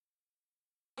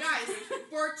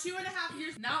For 2.5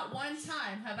 years, not one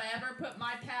time have I ever put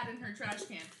my pad in her trash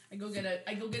can. I go get a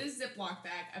Ziploc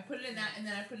bag. I put it in that, and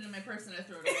then I put it in my purse and I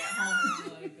throw it away at home.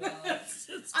 Oh my god.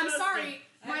 I'm sorry.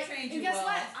 And guess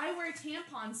what? I wear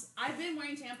tampons. I've been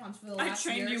wearing tampons for the last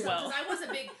year. I trained you well. I was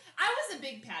a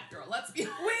big pad girl. Let's be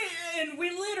honest.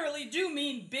 We literally do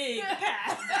mean big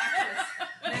pad.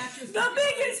 Mattress. The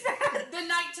biggest pad. The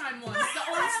nighttime ones. The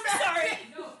orange pad.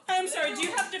 I'm sorry. Do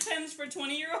you have Depends for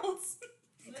 20-year-olds?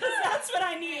 Because that's what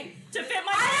I need to fit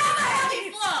my. I have a heavy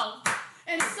flow,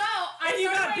 and so and you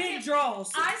got big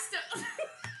draws. I still.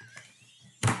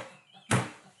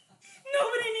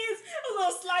 Nobody needs a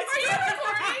little slice. Are you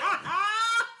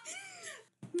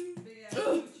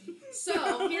recording? So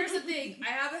here's the thing: I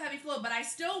have a heavy flow, but I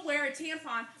still wear a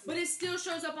tampon, but it still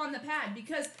shows up on the pad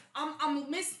because I'm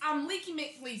leaky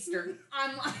McLeaster.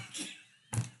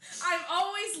 I'm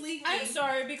always leaking. I'm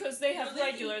sorry because they have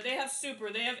regular, they have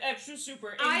super, they have extra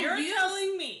super, and you're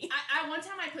telling me. I one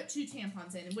time I put 2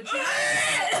 tampons in, which you're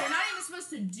not even supposed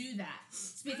to do that.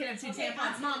 Speaking of 2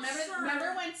 tampons, Mom,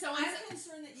 remember when so-and-so... I'm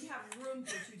concerned that you have room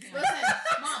for 2 tampons. Listen,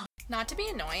 Mom. Not to be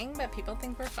annoying, but people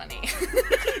think we're funny.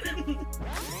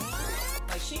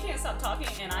 Like, she can't stop talking,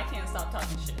 and I can't stop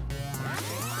talking shit.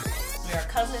 We are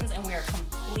cousins, and we are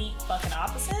complete fucking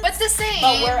opposites. But the same.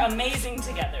 But we're amazing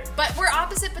together. But we're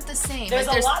opposite, but the same. There's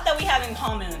a lot that we have in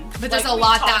common. But there's a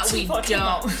lot that we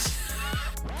don't.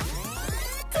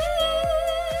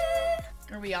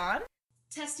 Are we on?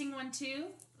 Testing 1, 2.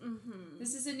 Mm-hmm.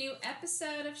 This is a new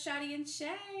episode of Shawty and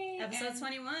Shea. Episode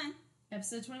 21.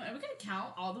 Episode 21. Are we going to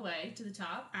count all the way to the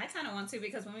top? I kind of want to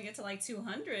because when we get to like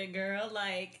 200, girl,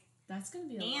 like... That's going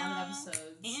to be a lot of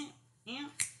episodes.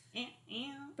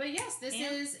 But yes, this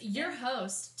is your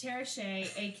host, Tara Shea,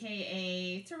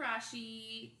 a.k.a.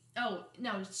 Tarashi. Oh,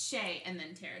 no, Shea and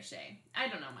then Tara Shea. I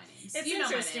don't know my names. It's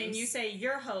interesting. You say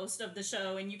you're host of the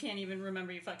show and you can't even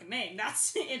remember your fucking name.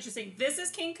 That's interesting. This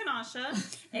is King Kanasha,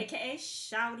 a.k.a.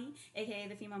 Shouty, a.k.a.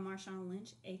 the female Marshawn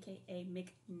Lynch, a.k.a.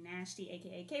 McNasty,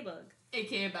 a.k.a. K-Bug.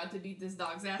 A.k.a. about to beat this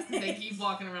dog's ass because they keep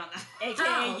walking around the house.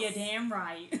 A.k.a. you're damn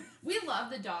right. We love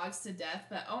the dogs to death,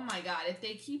 but oh my god, if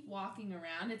they keep walking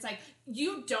around, it's like,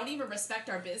 you don't even respect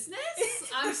our business?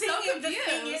 I'm so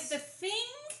confused. The thing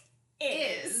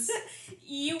is,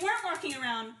 you weren't walking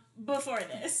around before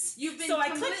this. You've been so I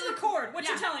clicked record. What yeah.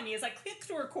 you're telling me is I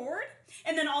clicked record,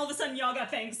 and then all of a sudden y'all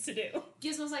got things to do.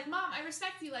 Gizmo's like, Mom, I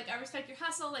respect you. Like, I respect your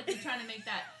hustle. Like, you're trying to make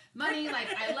that money. Like,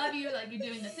 I love you. Like, you're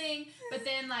doing the thing. But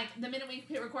then, like, the minute we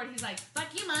hit record, he's like, fuck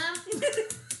you, Mom.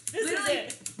 This is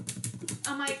it.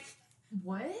 I'm like,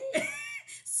 what?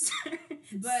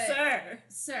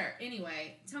 Sir.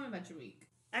 Anyway, tell me about your week.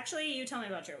 Actually, you tell me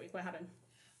about your week. What happened?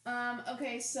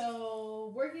 Okay,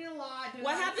 so working a lot. Doing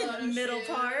what happened? Middle shoots.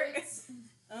 part. I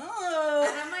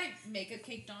Oh. have my makeup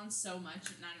caked on so much,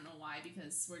 and I don't know why,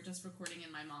 because we're just recording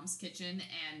in my mom's kitchen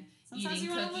and Sometimes eating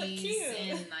you wanna look cookies, cute.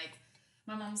 and like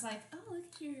my mom's like, "Oh, look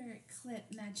at your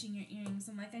clip matching your earrings."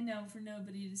 I'm like, "I know, for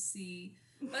nobody to see."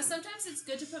 But sometimes it's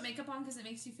good to put makeup on because it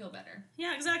makes you feel better.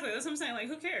 Yeah, exactly. That's what I'm saying. Like,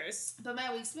 who cares? But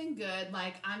my week's been good.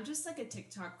 Like, I'm just like a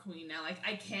TikTok queen now. Like,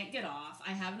 I can't get off.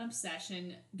 I have an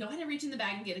obsession. Go ahead and reach in the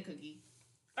bag and get a cookie.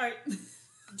 All right.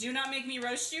 Do not make me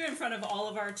roast you in front of all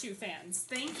of our 2 fans.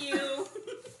 Thank you.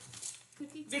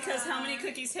 Cookie time. Because how many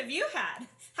cookies have you had?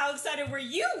 How excited were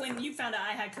you when you found out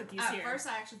I had cookies here? At first,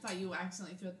 I actually thought you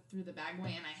accidentally threw the bag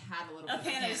away, and I had a little bit of a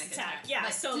panic attack. Yeah,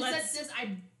 like, so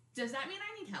does that mean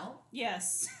I need help?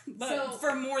 Yes, but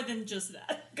for more than just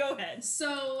that. Go ahead.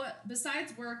 So,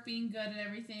 besides work being good and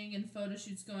everything and photo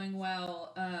shoots going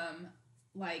well,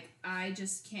 like, I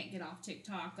just can't get off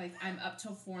TikTok. Like, I'm up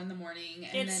till 4 in the morning.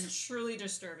 And it's truly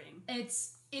disturbing.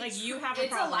 It's like, you have a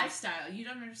problem. It's a lifestyle. You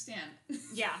don't understand.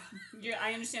 Yeah.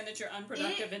 I understand that you're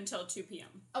unproductive until 2 p.m.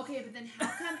 Okay, but then how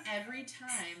come every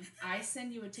time I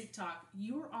send you a TikTok,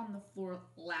 you are on the floor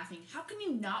laughing? How can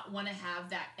you not want to have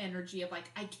that energy of, like,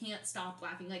 I can't stop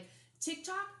laughing? Like,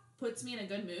 TikTok puts me in a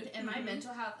good mood, and my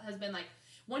mental health has been, like,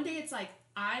 one day it's like,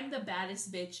 I'm the baddest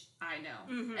bitch I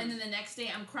know. Mm-hmm. And then the next day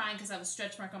I'm crying because I have a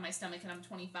stretch mark on my stomach and I'm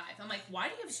 25. I'm like, why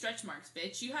do you have stretch marks,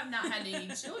 bitch? You have not had any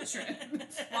children.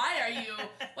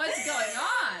 What's going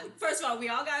on? First of all, we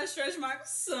all got a stretch mark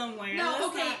somewhere. No,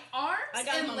 okay, arms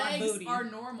and legs booty. are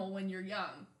normal when you're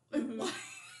young. Mm-hmm. Why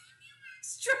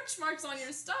stretch marks on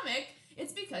your stomach?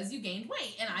 It's because you gained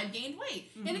weight, and I've gained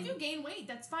weight. Mm-hmm. And if you gain weight,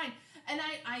 that's fine. And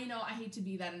I hate to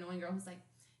be that annoying girl who's like,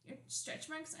 your stretch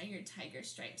marks are your tiger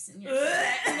stripes, and your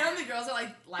the girls are like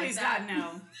Please that. God,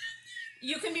 no.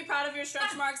 You can be proud of your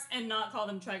stretch marks and not call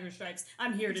them tiger stripes.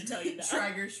 I'm here to tell you that.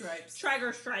 Tiger stripes.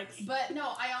 Tiger stripes. But no,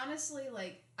 I honestly,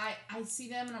 like, I see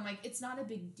them and I'm like, it's not a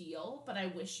big deal, but I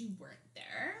wish you weren't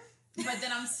there. but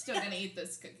then I'm still gonna eat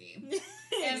this cookie.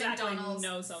 And Exactly, McDonald's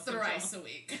no self-control. thrice a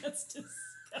week. That's disgusting.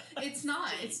 It's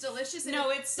not. It's delicious. No,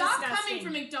 it's stop disgusting. coming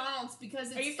from McDonald's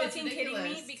because it's Are you fucking it's kidding me?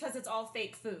 ridiculous. Because it's all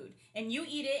fake food. And you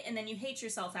eat it and then you hate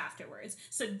yourself afterwards.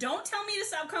 So don't tell me to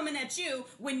stop coming at you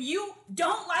when you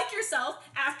don't like yourself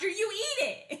after you eat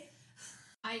it.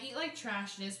 I eat like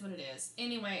trash. It is what it is.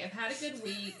 Anyway, I've had a good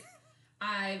week.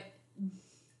 I've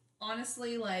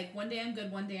honestly, like, one day I'm good,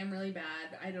 one day I'm really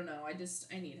bad. I don't know. I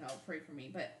need help. Pray for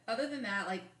me. But other than that,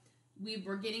 like,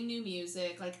 we're getting new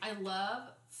music. Like, I love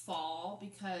fall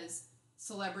because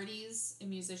celebrities and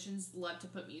musicians love to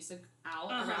put music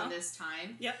out around this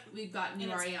time. Yep. We've got new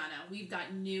Ariana. We've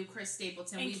got new Chris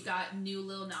Stapleton. We've got new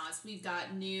Lil Nas. We've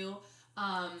got new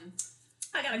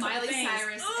I got a Miley couple things.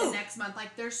 Cyrus next month.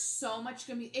 Like, there's so much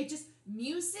good music. It just,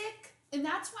 music, and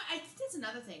that's why, I think that's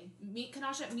another thing.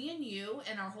 Kanasha, me and you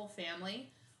and our whole family,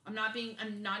 I'm not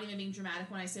even being dramatic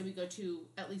when I say we go to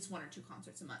at least 1 or 2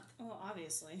 concerts a month. Oh,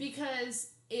 obviously.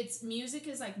 Because music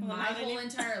is like my whole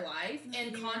entire life,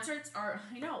 and concerts are,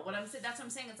 I know, that's what I'm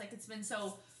saying. It's like, it's been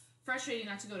so frustrating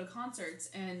not to go to concerts,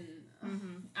 and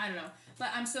I don't know.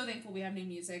 But I'm so thankful we have new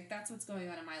music. That's what's going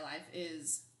on in my life,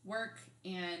 is work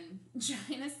and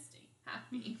trying to stay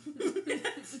happy.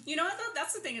 You know what, though?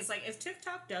 That's the thing. Is like, if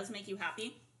TikTok does make you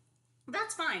happy,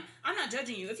 that's fine. I'm not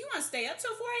judging you. If you want to stay up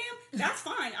till 4 a.m., that's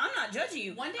fine. I'm not judging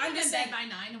you. One day I'm in bed by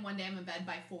 9, and one day I'm in bed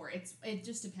by 4. It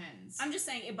just depends. I'm just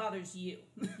saying it bothers you.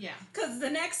 Yeah. Because the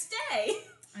next day,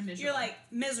 I'm miserable. you're like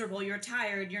miserable, you're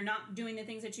tired, you're not doing the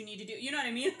things that you need to do. You know what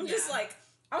I mean? I'm just like,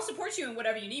 I'll support you in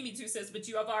whatever you need me to, sis, but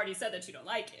you have already said that you don't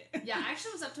like it. Yeah, I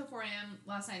actually was up till 4 a.m.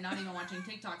 last night, not even watching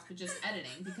TikToks, but just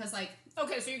editing, because, like...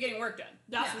 Okay, so you're getting work done.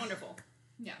 That's wonderful.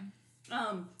 Yeah.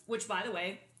 Which, by the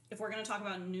way, if we're going to talk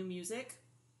about new music,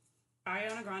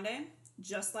 Ariana Grande,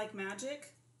 Just Like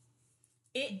Magic,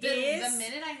 the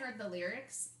minute I heard the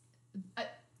lyrics,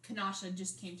 Kanasha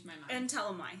just came to my mind. And tell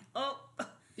them why. Oh.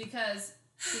 Because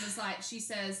she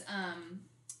says,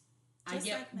 I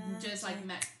get just like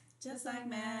magic. Just like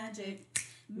magic.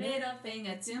 Middle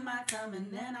finger to my thumb and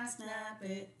then I snap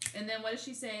it. And then what does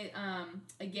she say?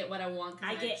 I get what I want.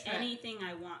 I get anything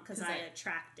I want because I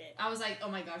attract it. I was like, oh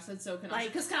my gosh, that's so Kanasha.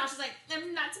 Because Kanasha's like,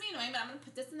 I'm not to be annoying, but I'm going to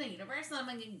put this in the universe and I'm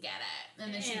going to get it.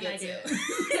 And then she gets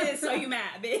it. So you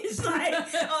mad, bitch. Like,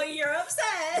 oh, you're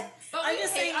upset. But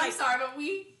I'm sorry, but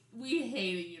we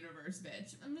hate a universe,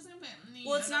 bitch. I'm just going to put it in the universe.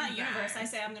 Well, it's not a universe. I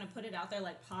say I'm going to put it out there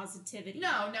like positivity.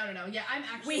 No. Yeah, I'm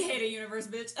actually... We hate a universe,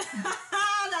 bitch.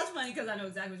 That's funny because I know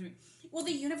exactly what you mean. Well,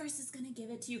 the universe is going to give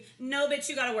it to you. No, bitch,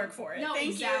 you got to work for it. No,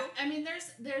 Thank you. I mean,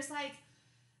 there's like...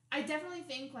 I definitely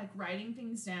think, like, writing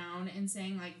things down and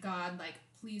saying, like, God, like,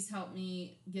 please help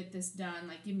me get this done.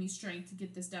 Like, give me strength to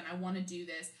get this done. I want to do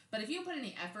this. But if you don't put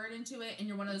any effort into it and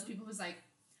you're one of those people who's like,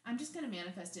 I'm just going to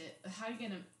manifest it, how are you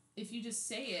going to... If you just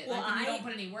say it, if you don't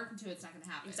put any work into it, it's not going to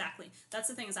happen. Exactly. That's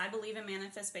the thing, is I believe in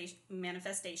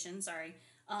manifestation,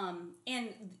 and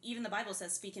even the Bible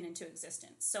says speaking into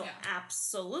existence. So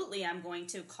absolutely, I'm going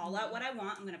to call out what I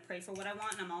want, I'm going to pray for what I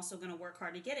want, and I'm also going to work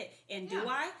hard to get it. And do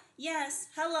I? Yes.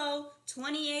 Hello,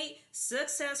 28,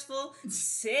 successful,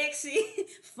 sexy,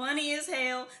 funny as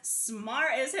hell,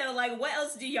 smart as hell. Like, what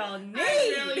else do y'all need?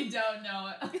 I really don't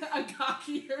know a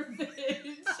cockier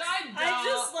bitch. I don't. I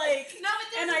just like, no,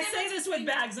 but and I say this with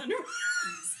bags under my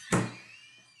eyes.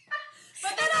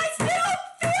 But and I still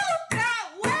feel that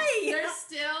way.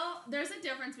 There's a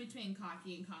difference between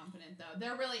cocky and confident, though.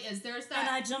 There really is. There's that. And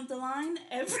I jump the line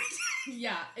every day.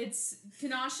 Yeah, it's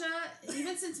Kanasha.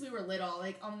 Even since we were little,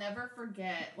 like, I'll never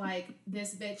forget, like,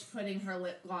 this bitch putting her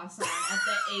lip gloss on at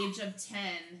the age of 10,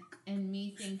 and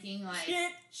me thinking, like,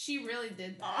 she really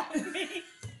did that.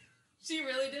 She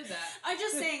really did that. I'm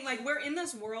just saying, like, we're in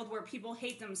this world where people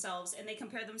hate themselves and they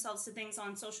compare themselves to things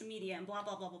on social media and blah,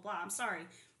 blah, blah, blah, blah. I'm sorry,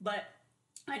 but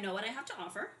I know what I have to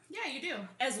offer. Yeah, you do.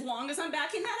 As long as I'm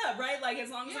backing that up, right? Like,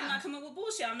 as long as I'm not coming with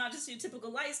bullshit. I'm not just your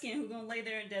typical light skin who's gonna lay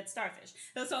there and dead starfish.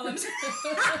 That's all I'm saying.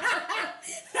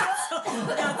 that's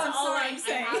all I'm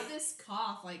saying. I have this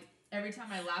cough, like, every time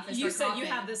I laugh. You said you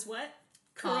have this what?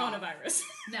 Coronavirus.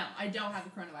 No, I don't have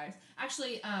the coronavirus.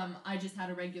 Actually, I just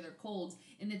had a regular cold,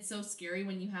 and it's so scary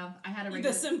when I had a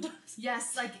regular... The symptoms.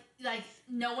 Yes, like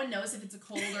no one knows if it's a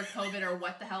cold or COVID or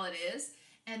what the hell it is.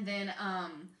 And then,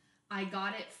 I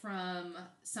got it from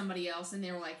somebody else, and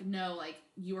they were like, no, like,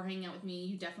 you were hanging out with me,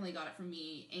 you definitely got it from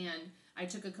me, and I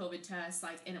took a COVID test,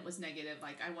 like, and it was negative,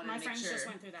 like, I wanted to make sure. My friends just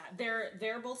went through that.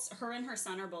 They're both, her and her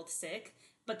son are both sick,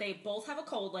 but they both have a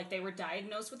cold, like, they were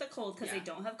diagnosed with a cold because they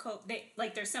don't have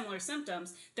COVID, they're similar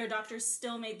symptoms, their doctors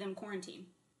still made them quarantine.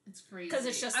 It's crazy. Because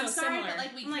it's just so I'm sorry, similar. but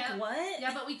like we I'm can't. like, what?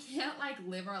 Yeah, but we can't like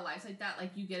live our lives like that.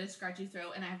 Like you get a scratchy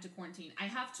throat, and I have to quarantine. I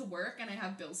have to work, and I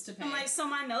have bills to pay. I'm like, so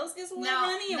my nose gets a little No,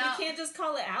 runny, and no. we can't just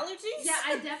call it allergies? Yeah,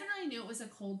 I definitely knew it was a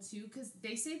cold too, because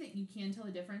they say that you can tell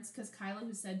the difference. Because Kyla,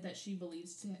 who said that she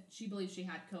believes she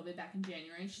had COVID back in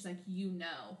January, she's like, you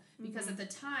know, because at the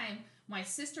time my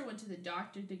sister went to the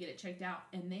doctor to get it checked out,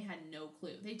 and they had no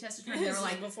clue. They tested her, and they This were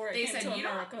was like, before it they came said to you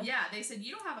don't. America. Yeah, they said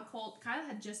you don't have a cold. Kyla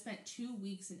had just spent 2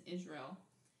 weeks in Israel,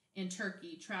 in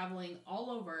Turkey, traveling all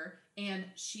over, and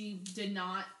she did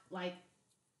not like.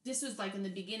 This was like in the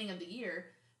beginning of the year,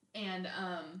 and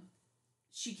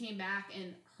she came back,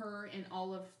 and her and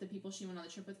all of the people she went on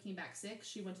the trip with came back sick.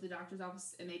 She went to the doctor's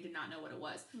office, and they did not know what it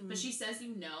was. But she says,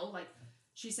 like,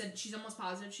 she said she's almost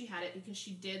positive she had it because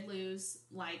she did lose,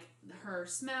 like, her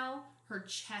smell. Her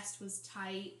chest was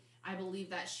tight. I believe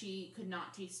that she could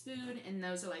not taste food, and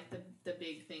those are, like, the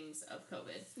big things of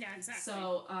COVID. Yeah, exactly.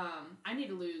 So, I need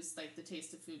to lose, like, the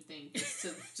taste of food thing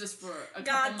just for a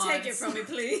God, couple months. take it from me,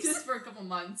 please. Just for a couple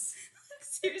months.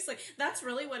 Seriously, that's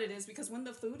really what it is, because when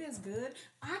the food is good,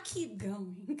 I keep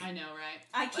going. I know, right?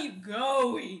 I keep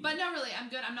going. But no, really, I'm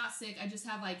good. I'm not sick. I just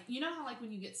have, like, you know how, like,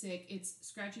 when you get sick, it's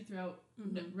scratchy throat,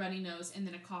 runny nose, and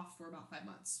then a cough for about 5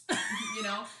 months. You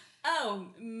know? Oh,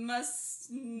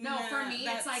 No, for me,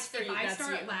 it's like, for if you, I that's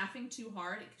start you. laughing too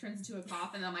hard, it turns into a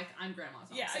cough, and I'm like, I'm grandma's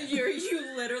Yeah, opposite.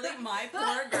 you literally, my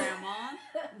poor grandma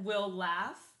will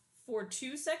laugh for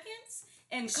 2 seconds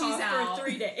and She's cough out. for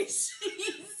 3 days.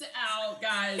 She's out,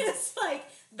 guys. It's like,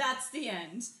 that's the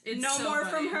end. It's no so more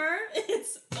funny. from her.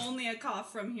 It's only a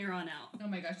cough from here on out. Oh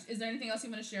my gosh. Is there anything else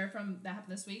you want to share from that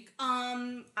happened this week?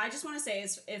 I just want to say,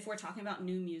 is if we're talking about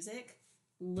new music,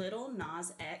 Lil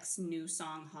Nas X new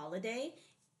song Holiday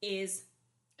is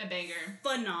A banger.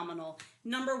 phenomenal.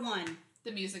 Number one,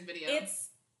 The music video. it's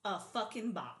a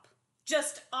fucking bop.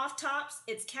 Just off tops,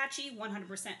 it's catchy,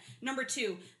 100%. Number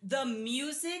two, the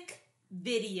music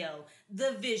video,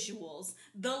 the visuals,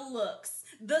 the looks,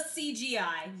 the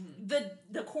CGI, the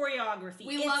choreography.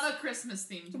 we love a Christmas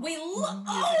themed. We love. music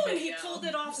Oh, and he video. pulled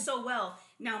it off so well.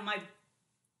 Now, my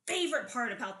favorite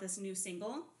part about this new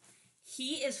single,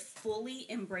 he is fully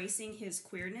embracing his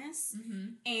queerness.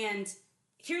 And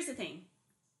here's the thing.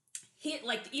 He,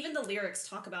 like, even the lyrics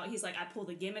talk about, he's like, I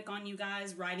pulled a gimmick on you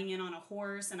guys, riding in on a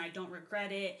horse, and I don't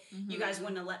regret it. You guys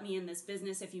wouldn't have let me in this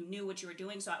business if you knew what you were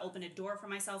doing, so I opened a door for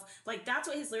myself. Like, that's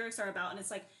what his lyrics are about, and it's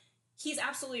like, he's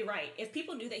absolutely right. If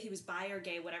people knew that he was bi or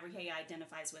gay, whatever he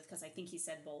identifies with, because I think he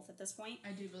said both at this point.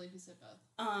 I do believe he said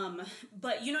both.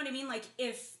 But you know what I mean? Like,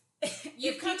 if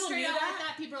You come people straight knew out like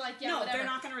that, people are like, yeah, no, whatever. they're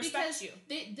not going to respect because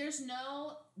you. There's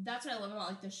no. That's what I love about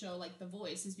like the show, like The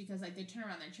Voice, is because like they turn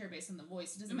around their chair based on the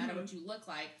voice. It doesn't matter what you look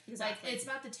like. Exactly. Like it's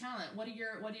about the talent. What are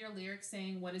your lyrics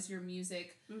saying? What is your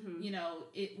music? You know,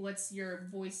 what's your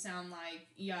voice sound like?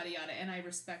 Yada yada. And I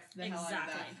respect the hell out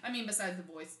of that. I mean, besides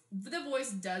The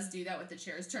Voice does do that with the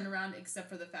chairs turn around, except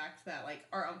for the fact that like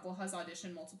our uncle has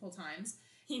auditioned multiple times.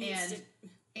 He needs to.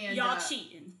 And Y'all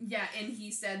cheating. Yeah, and he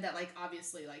said that, like,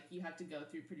 obviously, like, you have to go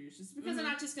through producers because they're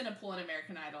not just going to pull an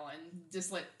American Idol and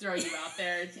just, throw you out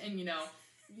there and, you know,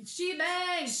 she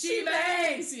bangs, you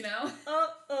know?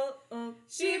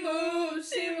 She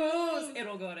moves.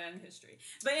 It'll go down in history.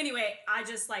 But anyway, I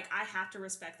just, I have to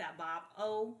respect that, Bob.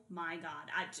 Oh, my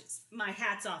God. My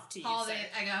hat's off to you, sir.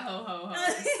 I got ho.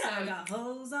 I got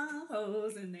hoes on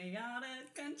hoes, and they out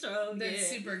of control. That's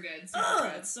super good. Super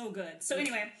good. It's so good. So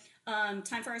anyway...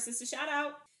 time for our sister shout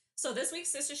out. So this week's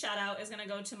sister shout out is going to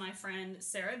go to my friend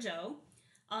Sarah Jo.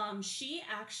 She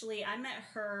actually, I met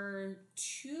her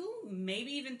 2,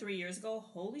 maybe even 3 years ago.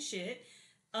 Holy shit.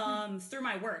 Through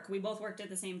my work. We both worked at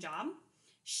the same job.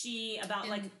 She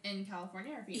in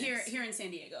California or Phoenix? Here in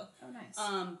San Diego. Oh,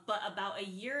 nice. But about a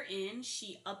year in,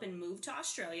 she up and moved to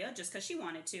Australia just because she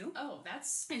wanted to. Oh,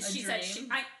 that's and she dream.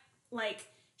 said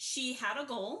she had a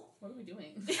goal. What are we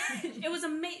doing? It was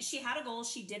amazing. She had a goal.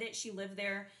 She did it. She lived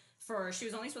there she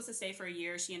was only supposed to stay for a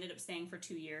year. She ended up staying for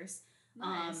 2 years.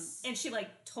 Nice. And she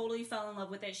totally fell in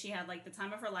love with it. She had the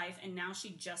time of her life, and now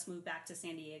she just moved back to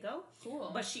San Diego.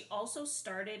 Cool. But she also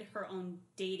started her own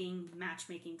dating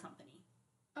matchmaking company.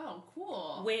 Oh,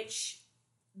 cool. Which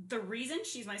the reason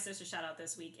she's my sister shout out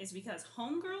this week is because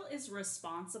Homegirl is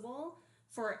responsible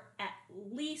for at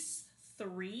least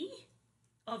 3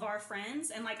 of our friends,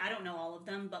 and I don't know all of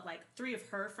them, but 3 of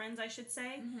her friends, I should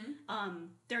say,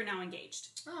 they're now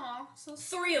engaged. Oh, so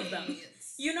 3 of them.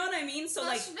 You know what I mean? So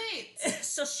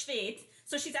sweet.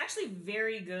 So she's actually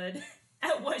very good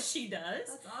at what she does.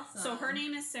 That's awesome. So her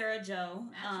name is Sarah Jo.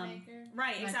 Matchmaker.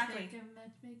 Right, exactly.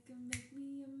 Matchmaker, make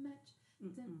me a match.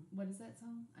 What is that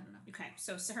song? I don't know. Okay,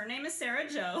 so her name is Sarah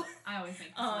Jo. I always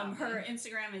think her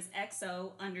Instagram is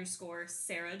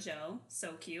XO_Sarah Jo.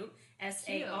 So cute.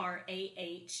 SARAHJO.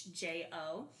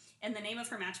 And the name of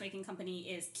her matchmaking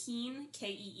company is Keen,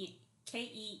 KEEN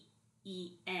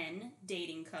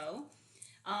Dating Co.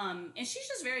 And she's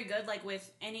just very good, like,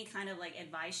 with any kind of, like,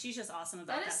 advice. She's just awesome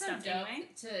about that stuff anyway.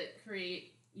 To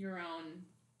create your own...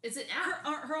 Is it app?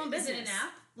 Her own business. Is it an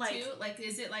app, too? Like,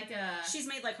 is it like a... She's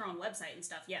made, like, her own website and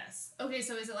stuff, yes. Okay,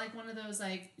 so is it like one of those,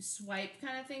 like, swipe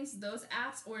kind of things, those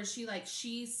apps? Or is she, like,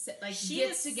 she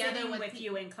gets together with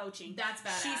you in coaching. That's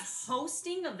badass. She's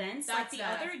hosting events. That's like, the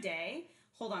other day...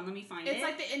 Hold on, let me find it. It's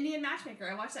like the Indian Matchmaker.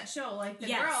 I watched that show. Like, the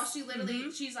girl, she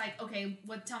literally, she's like, okay,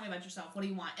 tell me about yourself. What do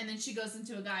you want? And then she goes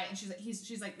into a guy, and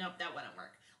she's like, nope, that wouldn't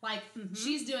work. Like,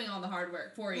 she's doing all the hard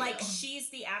work for you. Like,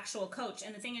 she's the actual coach.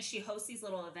 And the thing is, she hosts these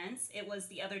little events. It was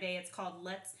the other day, it's called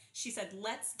Let's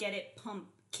Get It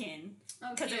Pumpkin.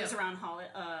 Because it was around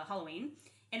Halloween.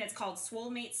 And it's called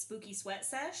Swolemate Spooky Sweat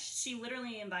Sesh. She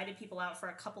literally invited people out for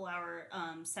a couple-hour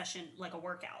session, like a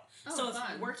workout. Oh, so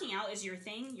fun. if working out is your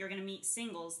thing, you're going to meet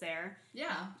singles there.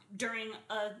 Yeah. During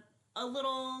a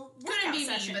little workout Couldn't be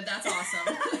session. me, but that's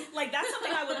awesome. Like, that's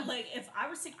something I would, like, if I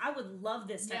were single, I would love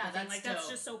this type of thing. Like, dope. that's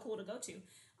just so cool to go to.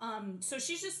 So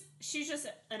she's just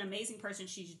an amazing person.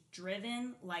 She's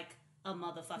driven like a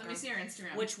motherfucker. Let me see her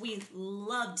Instagram. Which we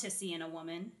love to see in a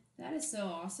woman. That is so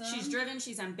awesome. She's driven,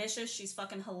 she's ambitious, she's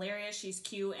fucking hilarious, she's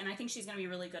cute, and I think she's going to be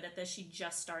really good at this. She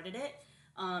just started it.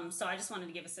 So I just wanted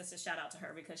to give a sister shout out to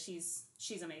her because she's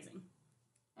amazing.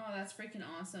 Oh, that's freaking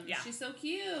awesome. Yeah. She's so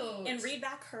cute. And read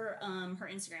back her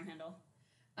Instagram handle.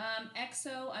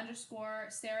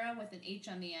 XO_Sarah with an H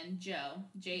on the end, Jo.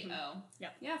 J-O.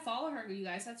 Yep. Yeah, follow her, you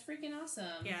guys. That's freaking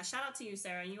awesome. Yeah, shout out to you,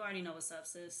 Sarah. You already know what's up,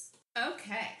 sis.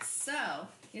 Okay, so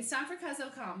it's time for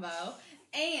Cuzzo Combo.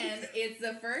 And it's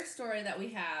the first story that we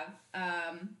have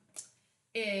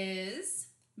is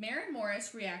Maren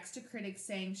Morris reacts to critics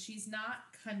saying she's not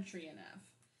country enough.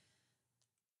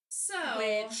 So...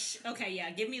 okay,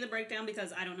 yeah, give me the breakdown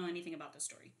because I don't know anything about this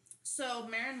story. So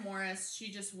Maren Morris,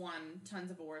 she just won tons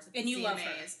of awards at the and you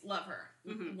CMAs. love her.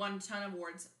 Mm-hmm. Won a ton of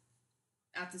awards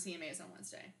at the CMAs on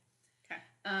Wednesday. Okay.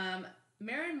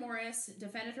 Maren Morris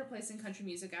defended her place in country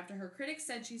music after her critics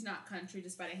said she's not country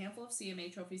despite a handful of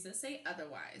CMA trophies that say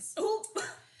otherwise. Ooh.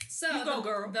 So you go,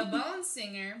 girl. The Bone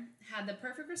singer had the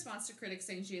perfect response to critics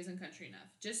saying she isn't country enough.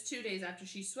 Just 2 days after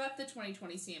she swept the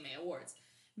 2020 CMA Awards.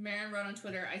 Maren wrote on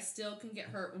Twitter, "I still can get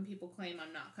hurt when people claim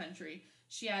I'm not country."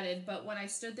 She added, "But when I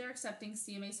stood there accepting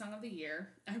CMA Song of the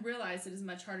Year, I realized it is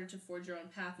much harder to forge your own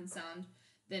path and sound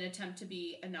than attempt to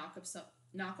be a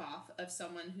knockoff of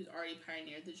someone who's already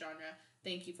pioneered the genre.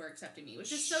 Thank you for accepting me."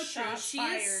 Which is so true. She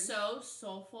is so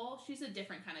soulful. She's a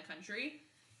different kind of country.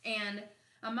 And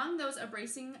among those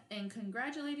embracing and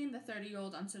congratulating the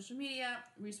 30-year-old on social media,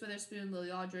 Reese Witherspoon,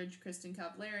 Lily Aldridge, Kristen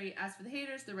Cavallari. As for the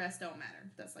haters, the rest don't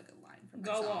matter. That's like a line from her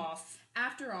Go song. off.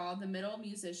 After all, the middle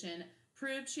musician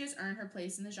proved she has earned her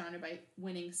place in the genre by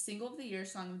winning Single of the Year,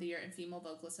 Song of the Year, and Female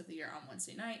Vocalist of the Year on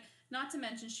Wednesday night. Not to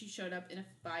mention she showed up in a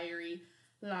fiery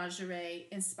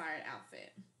lingerie-inspired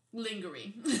outfit.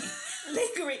 Lingerie.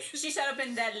 Lingerie. She showed up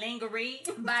in that lingerie.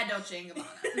 By Dolce &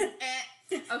 Gabbana.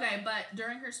 Okay, but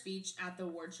during her speech at the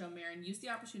award show, Maren used the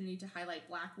opportunity to highlight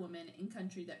black women in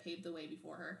country that paved the way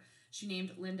before her. She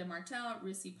named Linda Martell,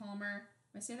 Rissy Palmer.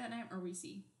 Did I say that name? Or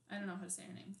Rissy? I don't know how to say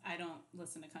her name. I don't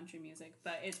listen to country music,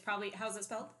 but it's probably... How's it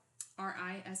spelled?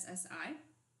 R-I-S-S-I.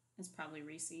 It's probably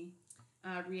Rissy.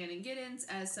 Rhiannon Giddens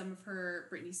as some of her...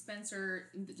 Brittany Spencer,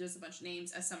 just a bunch of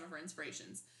names, as some of her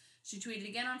inspirations. She tweeted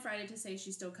again on Friday to say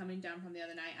she's still coming down from the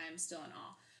other night. I am still in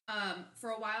awe. For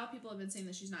a while, people have been saying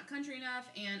that she's not country enough,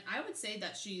 and I would say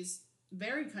that she's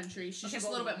very country. She's just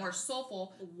a little bit more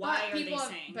soulful. Why are they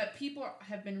saying? But people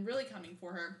have been really coming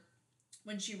for her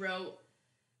when she wrote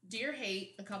Dear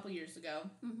Hate a couple years ago.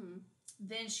 Mm-hmm.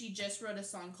 Then she just wrote a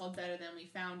song called Better Than We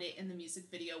Found It, and the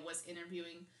music video was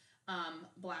interviewing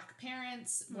black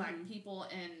parents, black people,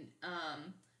 and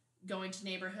going to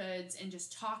neighborhoods and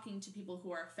just talking to people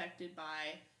who are affected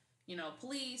by, you know,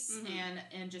 police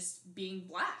and just being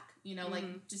black, you know, like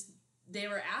just they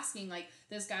were asking, like,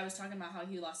 this guy was talking about how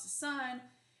he lost his son,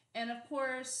 and of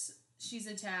course she's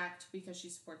attacked because she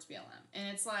supports BLM, and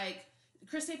it's like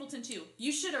Chris Stapleton too.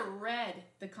 You should have read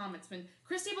the comments when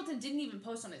Chris Stapleton didn't even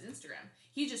post on his Instagram.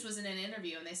 He just was in an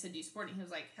interview and they said, "Do you support it?" He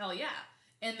was like, "Hell yeah."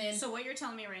 And then so what you're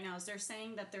telling me right now is they're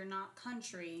saying that they're not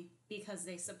country because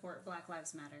they support Black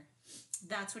Lives Matter.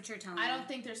 That's what you're telling me. I don't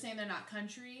think they're saying they're not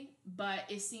country, but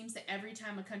it seems that every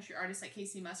time a country artist like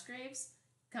Casey Musgraves,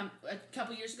 a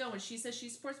couple years ago when she says she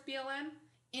supports BLM,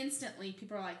 instantly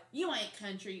people are like, you ain't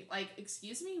country. Like,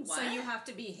 excuse me, what? So you have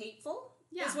to be hateful?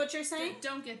 Yeah. Is what you're saying?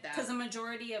 Don't get that. Because the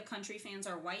majority of country fans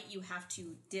are white. You have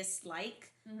to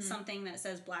dislike something that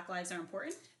says Black lives are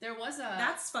important.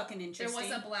 That's fucking interesting. There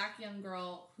was a black young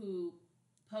girl who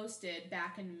posted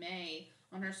back in May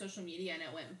on her social media, and it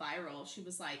went viral. She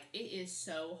was like, it is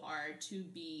so hard to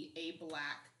be a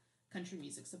black country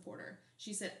music supporter.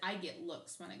 She said, I get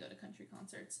looks when I go to country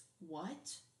concerts.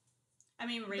 What? I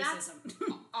mean, racism.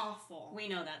 That's awful. We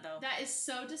know that, though. That is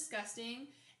so disgusting.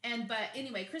 But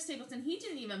anyway, Chris Stapleton, he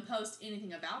didn't even post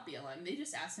anything about BLM. They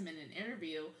just asked him in an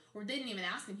interview, or they didn't even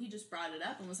ask him. He just brought it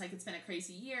up and was like, it's been a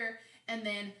crazy year. And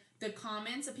then the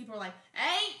comments of people were like,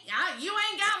 hey, you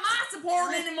ain't got my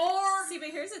support anymore. See, but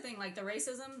here's the thing. Like, the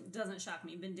racism doesn't shock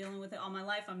me. I've been dealing with it all my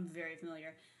life. I'm very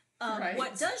familiar. Right.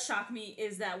 What does shock me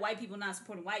is that white people not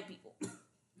supporting white people.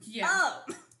 Yeah. Oh,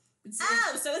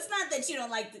 so it's not that you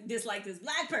don't dislike this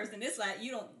black person. It's like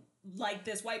you don't like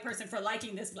this white person for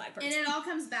liking this black person. And it all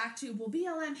comes back to, well,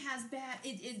 BLM has bad,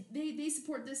 they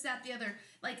support this, that, the other.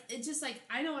 Like, it's just like,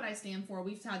 I know what I stand for.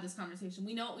 We've had this conversation.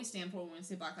 We know what we stand for when we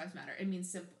say Black Lives Matter. It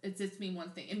means simple. It just means one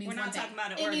thing. It means we're not one thing. talking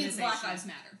about an It organization. means Black Lives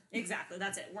Matter. Exactly.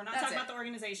 That's it. We're not talking about the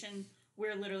organization.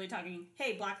 We're literally talking,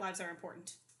 hey, Black lives are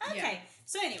important. Okay. Yeah.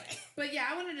 So anyway. But yeah,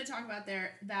 I wanted to talk about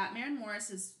that Maren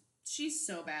Morris she's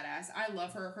so badass. I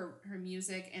love her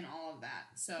music and all of that.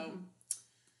 So,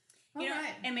 you know,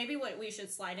 right. And maybe what we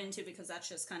should slide into, because that's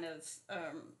just kind of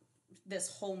this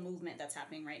whole movement that's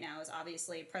happening right now, is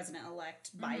obviously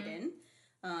President-elect Biden.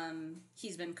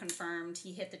 He's been confirmed.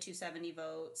 He hit the 270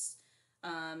 votes.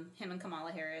 Him and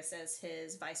Kamala Harris as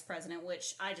his vice president,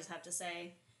 which I just have to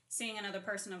say, seeing another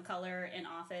person of color in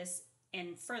office,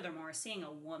 and furthermore, seeing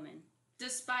a woman.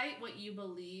 Despite what you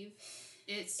believe,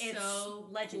 it's so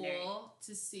legendary. Cool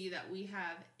to see that we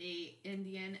have a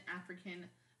Indian African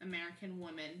American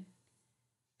woman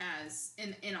as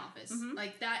in office.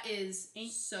 Like, that is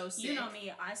so sick. You know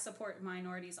me, I support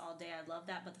minorities all day. I love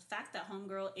that. But the fact that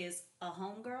homegirl is a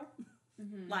homegirl,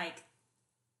 like,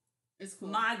 it's cool.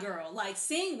 My girl. Like,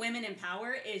 seeing women in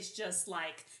power is just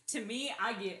like, to me,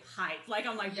 I get hyped. Like,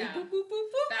 I'm like, boop, boop, boop, boop,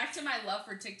 boop. Back to my love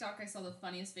for TikTok, I saw the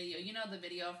funniest video. You know the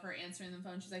video of her answering the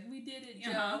phone? She's like, we did it,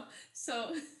 Joe.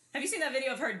 So... Have you seen that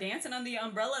video of her dancing on the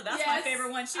umbrella? That's yes. my favorite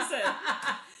one. She said,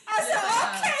 I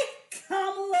said, okay,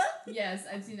 Kamala. Yes,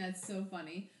 I've seen that. It's so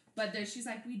funny. But she's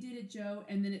like, we did it, Joe.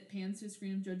 And then it pans to a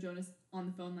screen of Joe Jonas on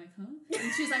the phone like, huh?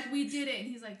 And she's like, we did it. And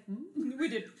he's like, We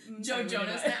did. Joe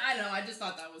Jonas. I don't know. I just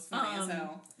thought that was funny as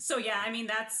hell. So, yeah, I mean,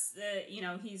 that's,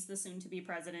 he's the soon-to-be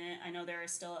president. I know there are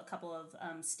still a couple of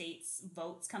states'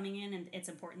 votes coming in, and it's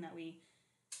important that we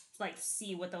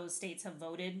see what those states have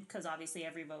voted, because obviously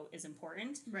every vote is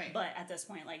important. Right. But at this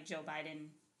point, Joe Biden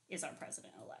is our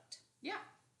president-elect. Yeah.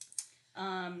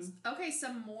 Okay,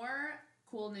 some more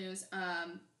cool news.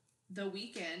 The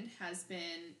Weeknd has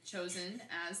been chosen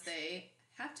as the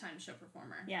halftime show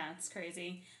performer. Yeah, it's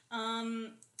crazy.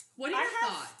 What are your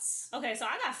thoughts? Okay, so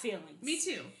I got feelings. Me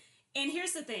too. And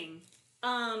here's the thing.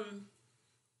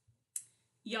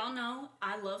 Y'all know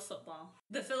I love football.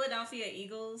 The Philadelphia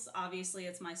Eagles, obviously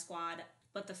it's my squad,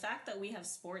 but the fact that we have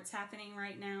sports happening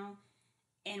right now,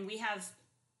 and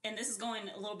this is going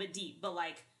a little bit deep, but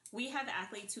we have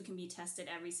athletes who can be tested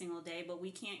every single day, but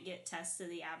we can't get tests to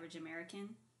the average American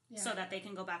so that they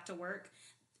can go back to work.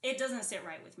 It doesn't sit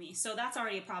right with me. So that's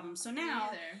already a problem. So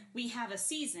now we have a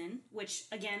season, which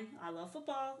again, I love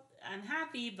football. I'm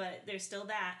happy, but there's still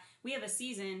that. We have a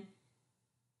season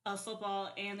of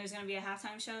football, and there's going to be a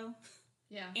halftime show.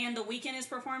 Yeah. And The Weeknd is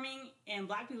performing, and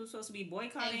black people are supposed to be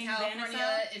boycotting. And California the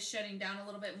NFL. is shutting down a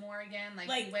little bit more again.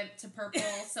 We went to purple,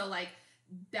 so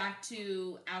back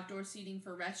to outdoor seating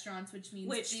for restaurants, which means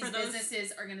these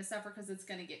businesses are going to suffer because it's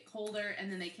going to get colder,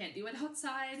 and then they can't do it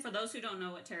outside. For those who don't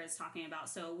know what Tara's talking about,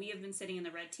 so we have been sitting in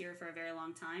the red tier for a very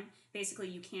long time. Basically,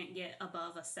 you can't get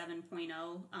above a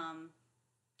 7.0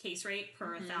 case rate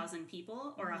per 1,000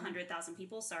 people, or 100,000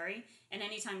 people, sorry. And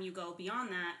anytime you go beyond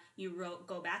that, you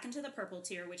go back into the purple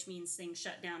tier, which means things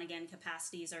shut down again,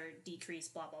 capacities are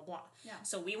decreased, blah, blah, blah. Yeah.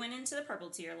 So we went into the purple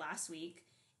tier last week,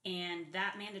 and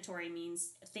that mandatory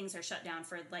means things are shut down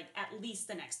for at least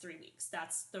the next 3 weeks.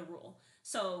 That's the rule.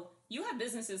 So you have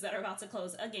businesses that are about to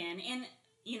close again, and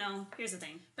here's the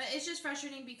thing. But it's just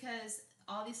frustrating because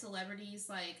all these celebrities,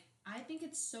 I think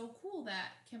it's so cool that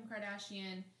Kim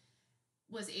Kardashian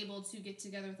was able to get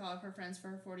together with all of her friends for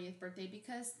her 40th birthday,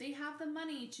 because they have the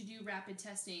money to do rapid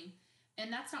testing.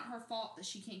 And that's not her fault that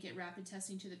she can't get rapid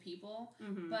testing to the people.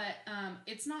 Mm-hmm. But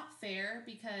it's not fair,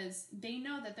 because they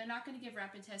know that they're not going to give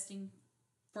rapid testing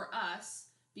for us,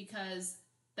 because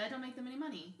that don't make them any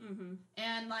money. Mm-hmm.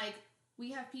 And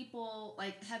we have people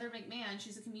like Heather McMahon.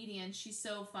 She's a comedian. She's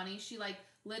so funny. She like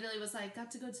literally was like,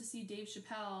 got to go to see Dave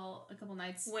Chappelle a couple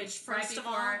nights. Which, first of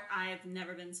all, I've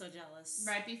never been so jealous.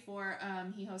 Right before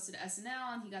he hosted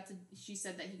SNL, and she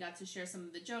said that he got to share some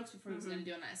of the jokes before he was going to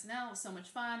do it on SNL. It was so much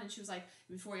fun, and she was like,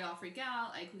 before y'all freak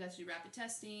out, like, we got to do rapid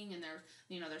testing, and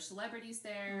there's celebrities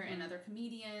there, and other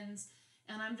comedians,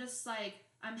 and I'm just like,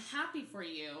 I'm happy for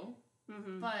you,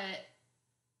 but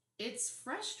it's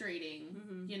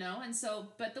frustrating, you know, and so,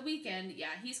 but The Weeknd, yeah,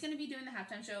 he's going to be doing the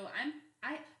halftime show.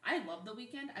 I love The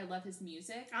Weeknd. I love his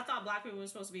music. I thought black people were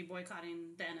supposed to be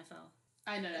boycotting the NFL.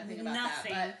 I know nothing about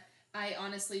that, but I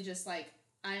honestly just, like,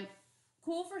 I'm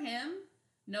cool for him.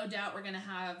 No doubt we're going to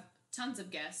have tons of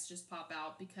guests just pop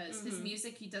out because his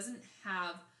music, he doesn't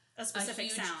have a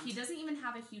specific sound. He doesn't even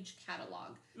have a huge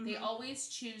catalog. They always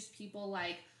choose people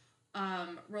like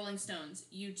Rolling Stones,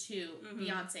 U2,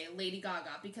 Beyonce, Lady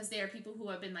Gaga, because they are people who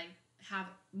have been, like, have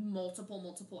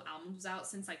multiple albums out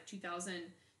since, like,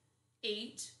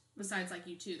 2008. Besides, like,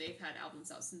 U2, they've had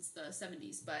albums out since the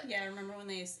 70s, but... Yeah, I remember when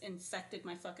they infected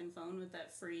my fucking phone with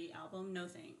that free album. No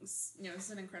thanks. You know,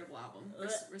 it's an incredible album.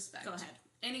 Respect. Go ahead.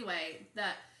 Anyway,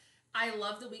 I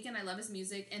love The Weeknd. I love his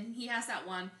music, and he has that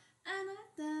one...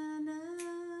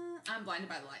 I'm Blinded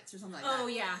by the Lights, or something like that. Oh,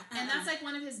 yeah. And that's, like,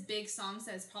 one of his big songs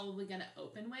that is probably going to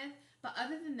open with. But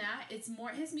other than that, it's more...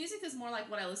 His music is more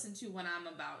like what I listen to when I'm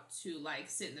about to, like,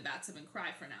 sit in the bathtub and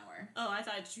cry for an hour. Oh, I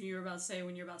thought you were about to say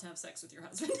when you're about to have sex with your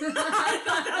husband. I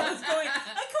thought that was going a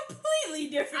completely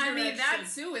different direction. I mean, that,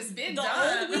 too, is big. The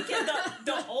old Weeknd?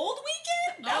 The old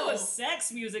Weeknd? That was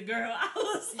sex music, girl. I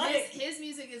was like... His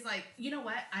music is, like... You know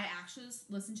what? I actually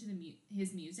listen to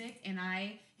his music, and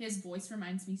his voice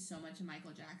reminds me so much of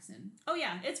Michael Jackson. Oh,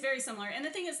 yeah. It's very similar. And the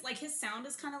thing is, like, his sound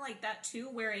is kind of like that, too,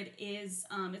 where it is...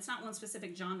 it's not one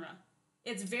specific genre.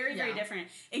 It's very, very different.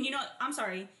 And, you know, I'm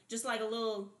sorry, just like a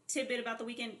little tidbit about The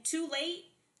Weeknd. Too Late,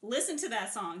 listen to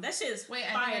that song. That shit is fire.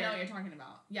 I think I know what you're talking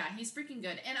about. Yeah, he's freaking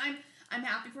good. And I'm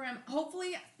happy for him.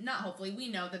 Not hopefully, we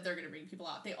know that they're going to bring people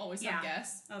out. They always have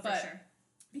guests. Oh, for sure.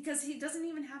 Because he doesn't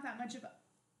even have that much of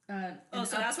so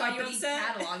that's why you're upset?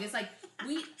 Catalog. It's like,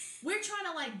 we're trying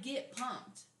to, like, get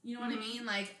pumped. You know what I mean?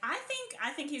 Like, I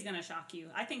think he's gonna shock you.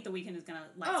 I think The Weeknd is gonna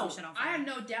light some shit on fire. I have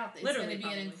no doubt that it's gonna be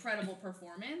an incredible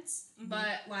performance.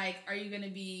 But, like, are you gonna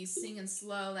be singing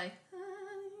slow, like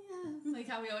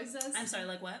how he always does? I'm sorry,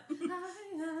 like what? The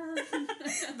vibrato.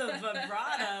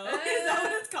 Is that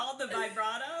what it's called? The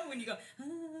vibrato? When you go.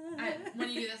 When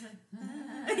you do this,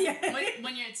 like,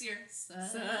 when it's your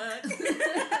suck.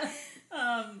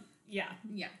 Yeah.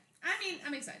 I mean,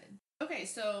 I'm excited. Okay,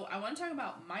 so I want to talk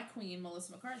about my queen,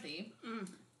 Melissa McCarthy.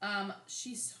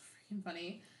 She's so freaking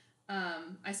funny.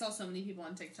 I saw so many people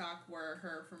on TikTok were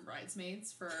her from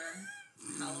Bridesmaids for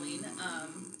Halloween.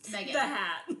 Megan. The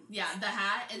hat. Yeah, the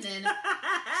hat, and then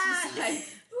she's like,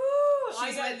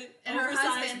 she's like, and her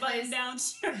husband plays down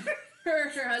shirt. Her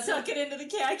husband. Tuck it into the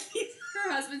khakis.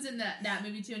 Her husband's in that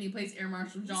movie too, and he plays Air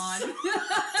Marshal John.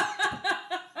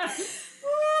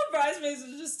 Bridesmaids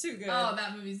was just too good. Oh,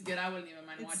 that movie's good. I wouldn't even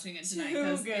mind watching it tonight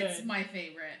because it's my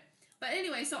favorite. But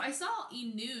anyway, so I saw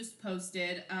E! News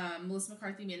posted, Melissa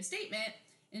McCarthy made a statement,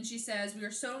 and she says, "We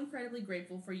are so incredibly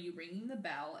grateful for you ringing the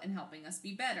bell and helping us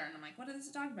be better." And I'm like, what is this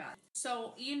talking about?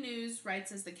 So E! News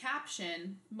writes as the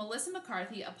caption, "Melissa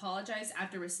McCarthy apologized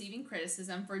after receiving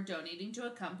criticism for donating to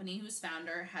a company whose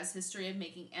founder has history of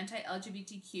making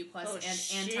anti-LGBTQ+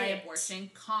 and anti-abortion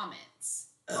comments."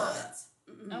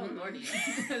 Oh, lordy.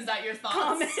 Is that your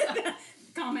thoughts?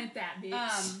 Comment that,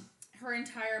 bitch. Her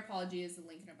entire apology is the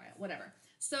link in her bio. Whatever.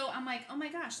 So I'm like, oh my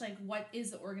gosh, like, what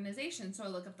is the organization? So I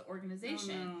look up the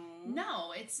organization. Oh,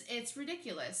 no, it's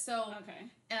ridiculous. So,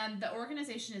 and the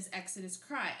organization is Exodus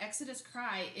Cry. Exodus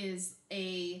Cry is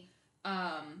a,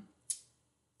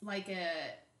 like a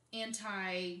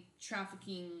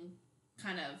anti-trafficking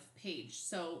kind of page.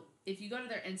 So if you go to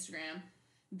their Instagram,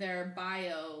 their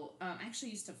bio, I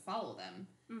actually used to follow them.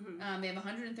 They have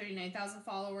 139,000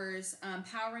 followers,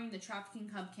 powering the Trafficking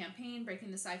Hub campaign,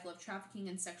 breaking the cycle of trafficking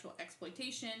and sexual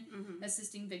exploitation,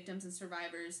 assisting victims and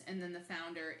survivors, and then the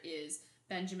founder is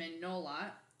Benjamin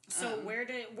Nolat. So where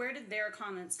did their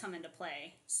comments come into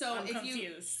play? So I'm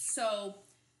confused. So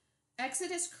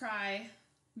Exodus Cry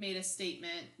made a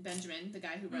statement, Benjamin, the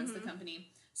guy who runs the company.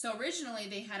 So originally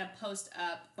they had a post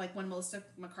up, like when Melissa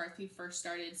McCarthy first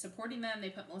started supporting them, they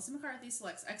put Melissa McCarthy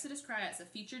selects Exodus Cry as a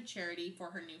featured charity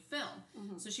for her new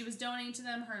film. So she was donating to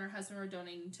them, her and her husband were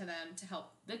donating to them to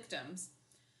help victims.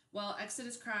 Well,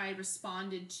 Exodus Cry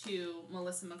responded to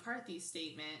Melissa McCarthy's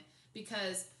statement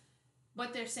because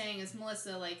what they're saying is,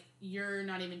 Melissa, like, you're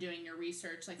not even doing your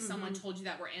research. Like, someone told you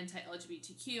that we're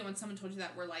anti-LGBTQ, and someone told you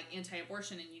that we're, like,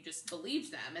 anti-abortion, and you just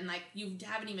believed them. And, like, you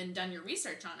haven't even done your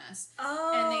research on us.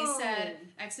 Oh. And they said,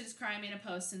 Exodus Cry made a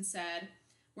post and said,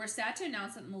 we're sad to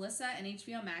announce that Melissa and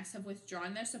HBO Max have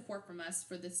withdrawn their support from us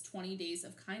for this 20 Days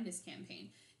of Kindness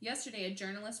campaign. Yesterday, a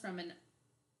journalist from an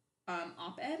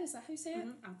op-ed, is that how you say it?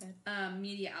 Op-ed.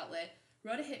 Media outlet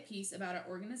wrote a hit piece about our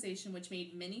organization which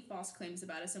made many false claims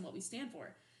about us and what we stand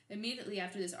for. Immediately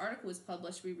after this article was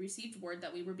published, we received word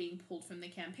that we were being pulled from the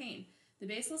campaign. The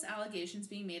baseless allegations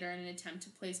being made are in an attempt to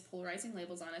place polarizing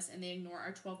labels on us, and they ignore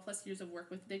our 12-plus years of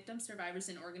work with victims, survivors,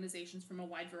 and organizations from a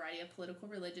wide variety of political,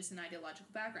 religious, and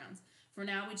ideological backgrounds. For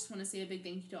now, we just want to say a big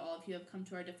thank you to all of you who have come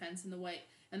to our defense in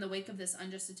the wake of this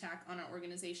unjust attack on our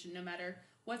organization. No matter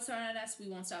what's thrown at us, we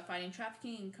won't stop fighting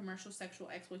trafficking and commercial sexual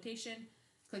exploitation.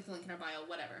 Click the link in our bio,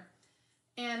 whatever.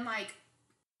 And, like...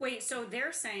 Wait, so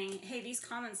they're saying, hey, these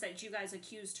comments that you guys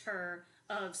accused her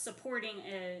of supporting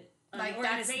an like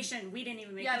organization, we didn't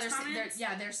even make those comments?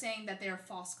 They're saying that they're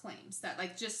false claims. That,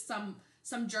 like, just some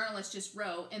journalist just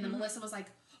wrote, and then Melissa was like,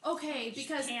 okay,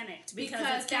 because... She panicked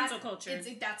because it's cancel culture. That's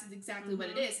exactly what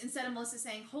it is. Instead of Melissa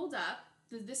saying, hold up,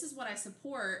 this is what I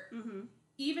support...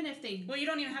 Even if they... Well, you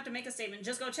don't even have to make a statement.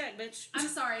 Just go check, bitch. I'm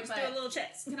sorry, just but... do a little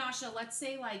checks. Kanasha, let's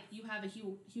say, like, you have a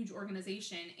huge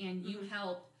organization and you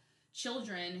help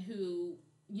children who,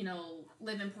 you know,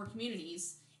 live in poor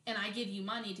communities, and I give you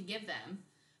money to give them,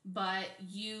 but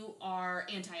you are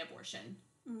anti-abortion.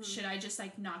 Should I just,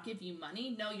 like, not give you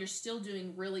money? No, you're still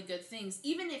doing really good things.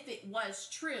 Even if it was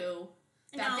true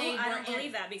that I don't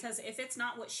believe that, because if it's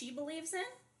not what she believes in,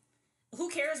 who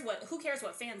cares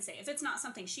what fans say? If it's not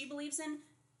something she believes in,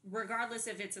 regardless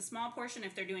if it's a small portion,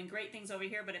 if they're doing great things over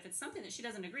here, but if it's something that she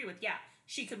doesn't agree with, yeah,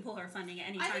 she can pull her funding at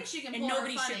any time. I think she can and pull her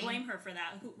nobody funding. should blame her for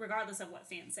that, regardless of what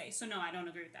fans say. So no, I don't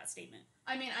agree with that statement.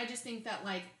 I mean, I just think that,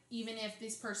 like, even if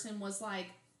this person was like,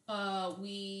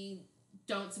 we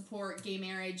don't support gay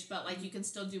marriage, but, like, you can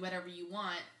still do whatever you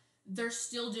want, they're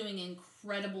still doing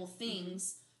incredible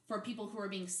things for people who are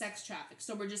being sex trafficked.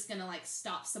 So we're just gonna, like,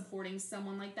 stop supporting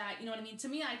someone like that. You know what I mean? To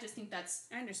me, I just think that's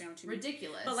I understand what you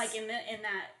ridiculous. Mean. But, like, in that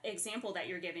example that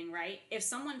you're giving, right? If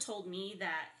someone told me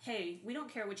that, hey, we don't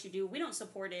care what you do, we don't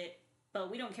support it,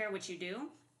 but we don't care what you do,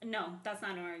 no, that's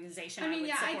not an organization I would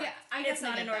support. I guess it's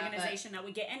not an organization that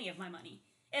would get any of my money.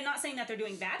 And not saying that they're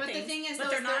doing bad things, but the thing is,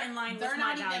 they're not in line with my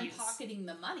values. They're not even pocketing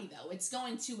the money, though. It's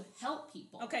going to help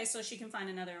people. Okay, so she can find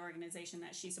another organization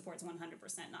that she supports 100%,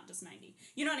 not just 90%.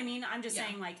 You know what I mean? I'm just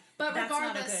saying, like, that's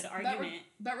not a good argument.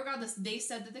 But regardless, they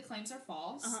said that the claims are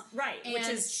false. Right, which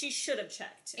is, she should have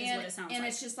checked, is what it sounds like. And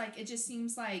it's just, like, it just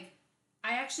seems like,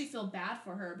 I actually feel bad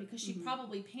for her because she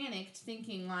probably panicked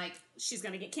thinking, like... She's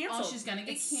going to get canceled. Oh, she's going to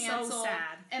get canceled. So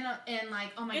sad. And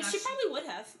like, oh my gosh. And she probably would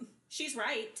have. She's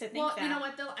right to think that. Well, you know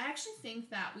what, though? I actually think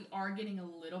that we are getting a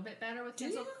little bit better with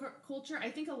cancel culture. I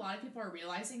think a lot of people are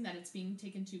realizing that it's being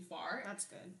taken too far. That's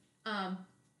good.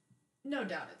 No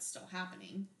doubt it's still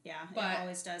happening. Yeah, it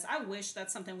always does. I wish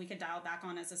that's something we could dial back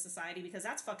on as a society, because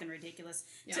that's fucking ridiculous.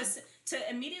 Yeah. To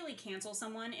immediately cancel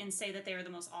someone and say that they are the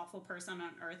most awful person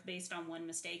on earth based on one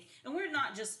mistake. And we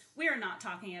are not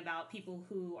talking about people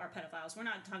who are pedophiles. We're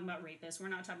not talking about rapists. We're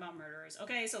not talking about murderers.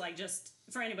 Okay, so, like, just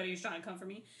for anybody who's trying to come for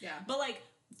me. Yeah. But, like,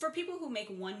 for people who make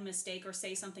one mistake or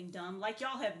say something dumb, like,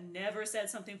 y'all have never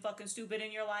said something fucking stupid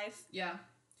in your life. Yeah.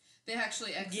 They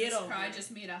actually, Exodus Cry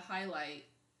just made a highlight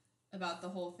about the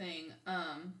whole thing.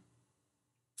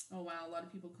 Oh wow, a lot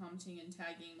of people commenting and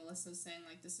tagging Melissa saying,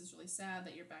 like, this is really sad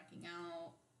that you're backing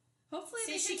out. Hopefully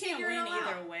they can figure it all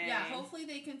out. Either way. Yeah, hopefully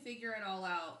they can figure it all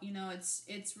out. You know,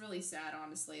 it's really sad,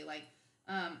 honestly. Like,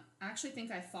 I actually think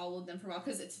I followed them for a while,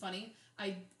 because it's funny.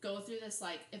 I go through this,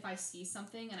 like, if I see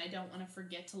something and I don't want to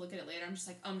forget to look at it later, I'm just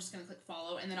like, I'm just going to click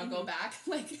follow, and then I'll go back.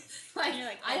 Like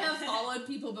I have followed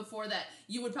people before that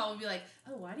you would probably be like,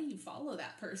 oh, why do you follow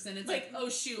that person? It's like, oh,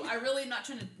 shoot, I really am not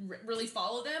trying to really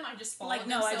follow them. I just follow them.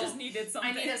 No, I just needed something.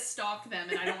 I need to stalk them,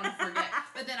 and I don't want to forget.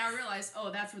 But then I realized,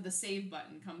 oh, that's where the save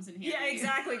button comes in handy. Yeah,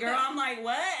 exactly, girl. I'm like,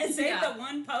 what? Save the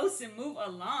one post and move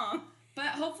along. But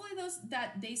hopefully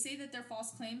that they say that they're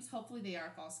false claims, hopefully they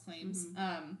are false claims.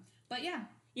 But yeah.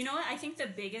 You know what? I think the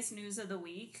biggest news of the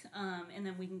week, and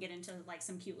then we can get into, like,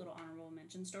 some cute little honorable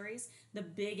mention stories. The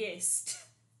biggest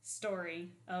story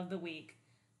of the week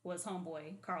was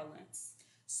homeboy Carl Lentz.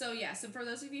 So for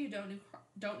those of you who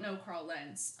don't know Carl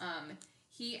Lentz,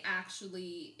 he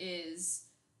actually is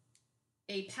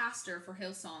a pastor for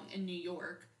Hillsong in New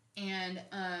York, and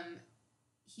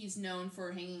he's known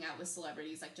for hanging out with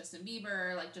celebrities like Justin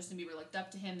Bieber. Like, Justin Bieber looked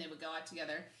up to him. They would go out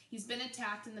together. he's been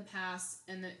attacked in the past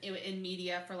in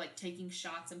media for like taking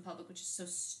shots in public, which is so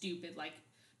stupid. Like,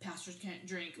 pastors can't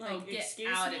drink. Like, get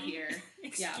out of here.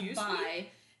 Excuse bye. me?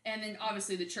 And then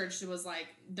obviously the church was like,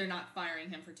 they're not firing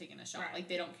him for taking a shot. Right. Like,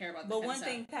 they don't care about that. But kind one of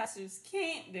thing pastors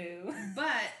can't do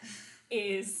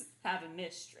is have a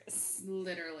mistress.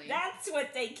 Literally. That's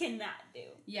what they cannot do.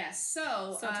 Yes.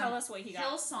 So tell us what he got.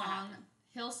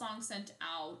 Hillsong sent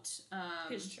out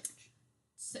His church.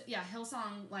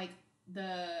 Hillsong, like,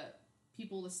 the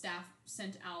people, the staff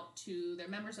sent out to their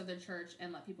members of their church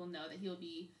and let people know that he'll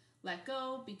be let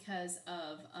go because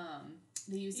of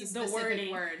they used a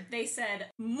specific word. They said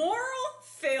moral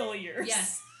failures.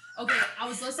 Yes. Okay, I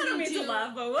was listening I don't mean to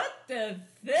laugh, but what the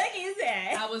fuck is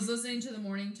that? I was listening to the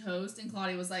Morning Toast, and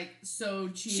Claudia was like, "So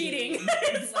cheating."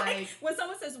 It's like when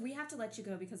someone says we have to let you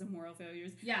go because of moral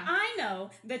failures. Yeah, I know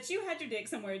that you had your dick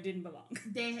somewhere it didn't belong.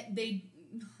 They.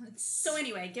 So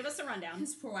anyway, give us a rundown.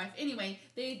 His poor wife. Anyway,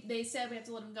 they said we have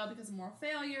to let him go because of moral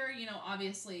failure. You know,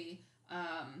 obviously,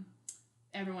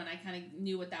 everyone, I kind of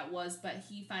knew what that was, but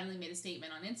he finally made a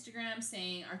statement on Instagram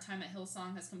saying, "Our time at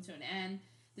Hillsong has come to an end.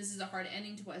 This is a hard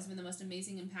ending to what has been the most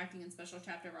amazing, impacting, and special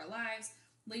chapter of our lives.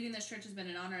 Leading this church has been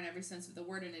an honor in every sense of the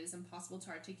word, and it is impossible to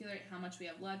articulate how much we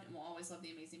have loved and will always love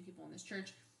the amazing people in this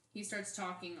church." He starts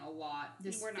talking a lot.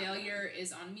 "This failure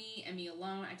is on me and me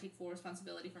alone. I take full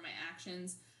responsibility for my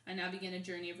actions. I now begin a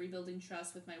journey of rebuilding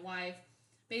trust with my wife."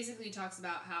 Basically, he talks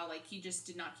about how, like, he just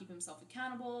did not keep himself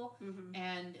accountable. Mm-hmm.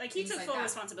 And like, he took full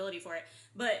responsibility for it.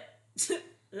 But,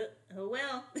 oh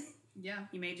well. Yeah.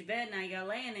 You made your bed, now you gotta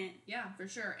lay in it. Yeah, for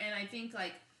sure. And I think,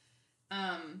 like,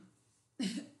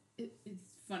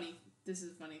 it's funny. This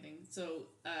is a funny thing. So,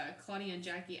 Claudia and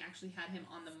Jackie actually had him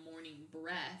on the Morning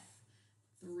Breath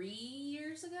 3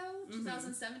 years ago,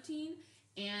 2017,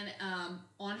 and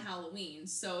on Halloween.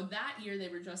 So that year they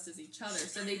were dressed as each other.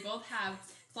 So they both have,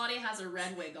 Claudia has a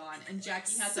red wig on, and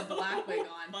Jackie has a black wig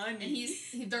on. Funny.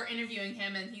 And they're interviewing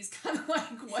him, and he's kind of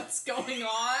like, what's going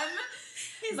on?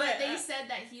 But they said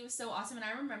that he was so awesome, and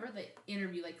I remember the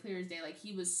interview, like, clear as day. Like,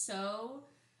 he was so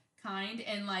kind,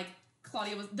 and, like,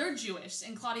 Claudia was, they're Jewish,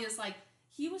 and Claudia's like,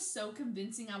 he was so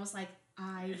convincing. I was like,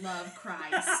 I love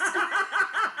Christ.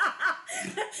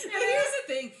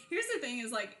 Here's the thing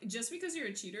is, like, just because you're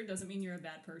a cheater doesn't mean you're a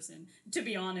bad person, to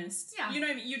be honest. Yeah. You know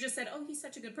what I mean? You just said, oh, he's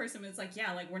such a good person. But it's like,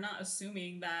 yeah, like, we're not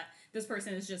assuming that this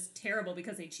person is just terrible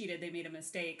because they cheated. They made a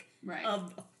mistake. Right.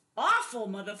 Awful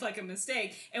motherfucking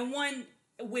mistake. And one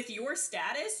with your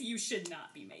status, you should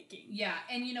not be making. Yeah,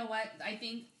 and you know what? I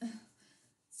think...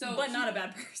 So but not a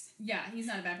bad person. Yeah, he's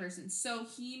not a bad person. So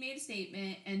he made a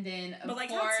statement, and then, of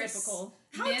course...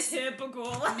 How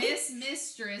typical. Miss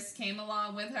Mistress came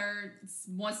along with her,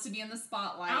 wants to be in the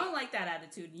spotlight. I don't like that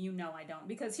attitude. You know I don't.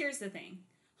 Because here's the thing.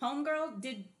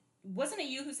 Homegirl, wasn't it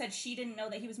you who said she didn't know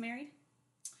that he was married?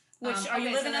 Which, are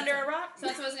you living under a rock? So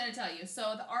that's what I was going to tell you.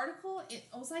 So the article, it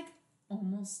was like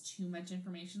almost too much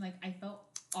information. Like, I felt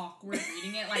awkward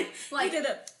reading it. Like did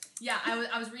it. Yeah,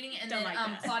 I was reading it, and then like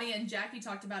Claudia and Jackie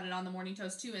talked about it on the Morning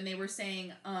Toast too, and they were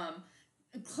saying,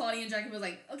 Claudia and Jackie was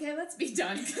like, okay, let's be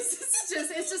done, because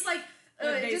it's just like,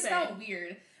 it just felt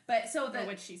weird. But so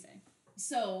what'd she say?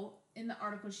 So in the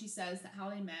article, she says that how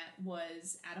they met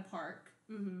was at a park,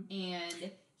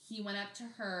 and he went up to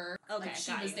her, like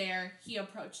she was there, he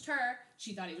approached her,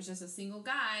 she thought he was just a single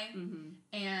guy,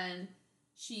 and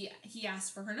he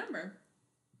asked for her number,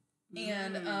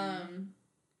 and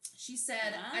she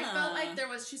said, I felt like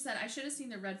she said, I should have seen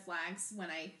the red flags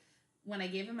when I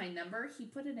gave him my number. He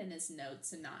put it in his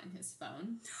notes and not in his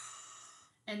phone.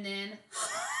 And then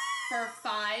for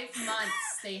 5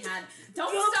 months they had,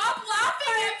 don't stop laughing,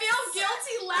 I feel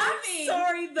guilty laughing. I'm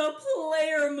sorry, the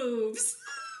player moves.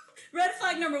 Red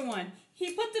flag number 1.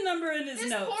 He put the number in his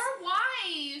notes. His poor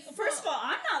wife. First of all,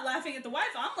 I'm not laughing at the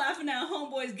wife. I'm laughing at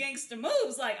homeboy's gangster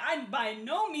moves. Like, I by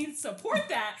no means support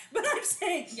that. But I'm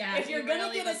saying, if you're going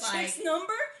to get a chick's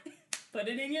number, put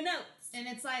it in your notes. And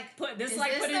it's like, putting it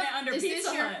under Pizza Hut. Is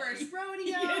this your first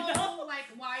rodeo? You know? Like,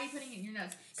 why are you putting it in your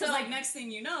notes? Because, like, next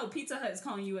thing you know, Pizza Hut is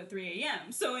calling you at 3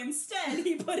 a.m. So instead,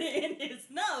 he put it in his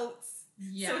notes.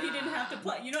 Yeah. So he didn't have to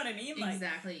play. You know what I mean? Like,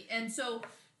 exactly. And so...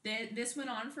 This went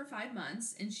on for 5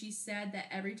 months, and she said that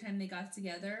every time they got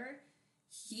together,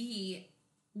 he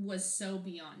was so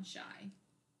beyond shy.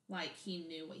 Like, he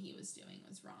knew what he was doing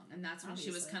was wrong. And that's when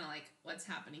she was kind of like, what's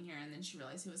happening here? And then she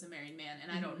realized he was a married man.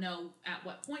 And I don't know at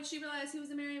what point she realized he was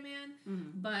a married man,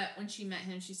 but when she met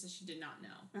him, she said she did not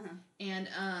know. And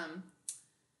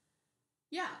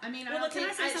Yeah, I mean, Well, can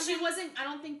I say something? I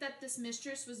don't think that this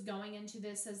mistress was going into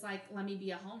this as, like, let me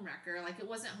be a homewrecker. Like, it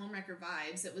wasn't homewrecker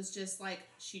vibes. It was just, like,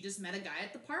 she just met a guy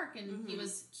at the park, and he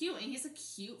was cute, and he's a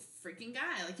cute freaking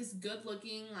guy. Like, he's good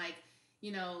looking, like,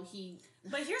 you know,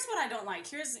 But here's what I don't like.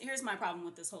 Here's my problem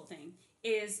with this whole thing,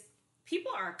 is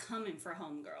people are coming for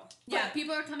homegirl. Yeah,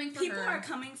 people are coming for her. People are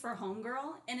coming for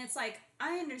homegirl, and it's like,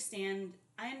 I understand,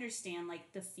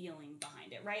 like, the feeling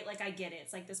behind it, right? Like, I get it.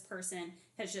 It's like this person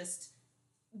has just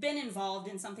been involved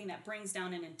in something that brings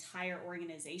down an entire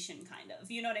organization, kind of.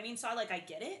 You know what I mean? So I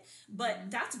get it, but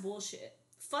that's bullshit.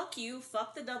 Fuck you.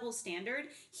 Fuck the double standard.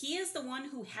 He is the one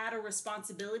who had a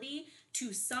responsibility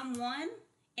to someone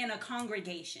in a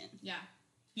congregation. Yeah.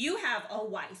 You have a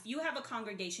wife. You have a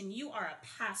congregation. You are a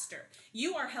pastor.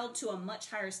 You are held to a much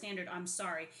higher standard. I'm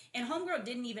sorry. And homegirl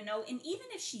didn't even know. And even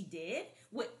if she did,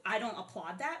 I don't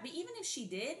applaud that, but even if she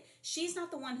did, she's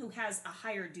not the one who has a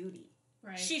higher duty.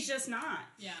 Right. She's just not.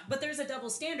 Yeah. But there's a double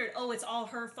standard. Oh, it's all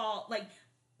her fault. Like,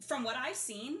 from what I've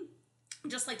seen,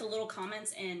 just like the little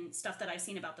comments and stuff that I've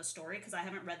seen about the story, because I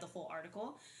haven't read the full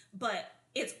article, but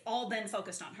it's all been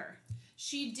focused on her.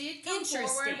 She did come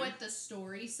forward with the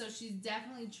story, so she's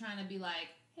definitely trying to be like,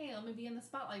 hey, let me be in the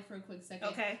spotlight for a quick second.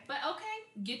 Okay. But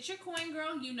okay, get your coin,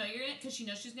 girl. You know you're in it, because she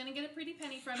knows she's going to get a pretty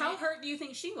penny from it. How hurt do you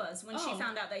think she was when she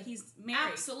found out that he's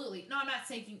married? Absolutely. No, I'm not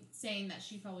saying that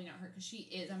she's probably not hurt, because she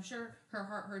is. I'm sure her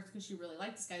heart hurts because she really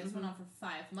liked this guy. This went on for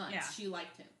 5 months. Yeah. She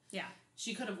liked him. Yeah.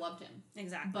 She could have loved him.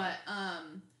 Exactly. But,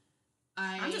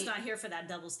 I'm just not here for that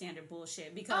double standard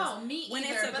bullshit, because me when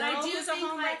either, it's a girl who's a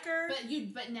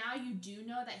homewrecker, but now you do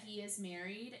know that he is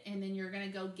married, and then you're gonna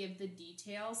go give the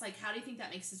details. Like, how do you think that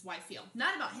makes his wife feel?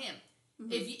 Not about him.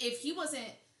 Mm-hmm. If he wasn't,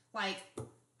 like,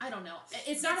 I don't know.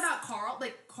 It's not about Carl.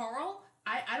 Like, Carl,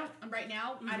 I don't right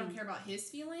now. I don't care about his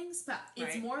feelings, but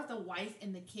it's more of the wife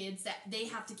and the kids that they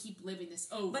have to keep living this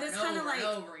over. But it's kind of like,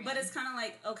 over again. But it's kind of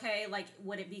like, okay, like,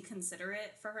 would it be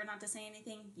considerate for her not to say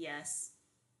anything? Yes.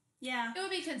 Yeah. It would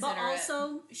be considerate. But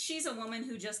also, she's a woman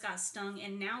who just got stung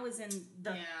and now is in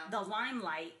the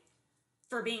limelight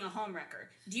for being a homewrecker.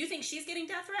 Do you think she's getting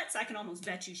death threats? I can almost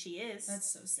bet you she is.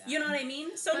 That's so sad. You know what I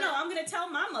mean? So, no, I'm going to tell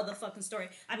my motherfucking story.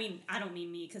 I mean, I don't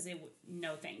mean me, because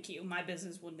no thank you. My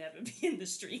business will never be in the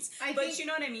streets. But you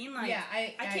know what I mean? Like, yeah,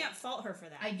 I can't fault her for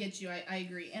that. I get you. I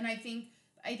agree. And I think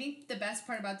the best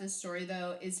part about this story,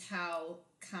 though, is how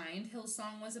kind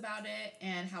Hillsong was about it,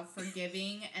 and how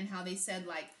forgiving, and how they said,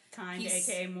 like, kind,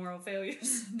 aka moral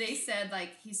failures. They said, like,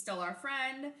 he's still our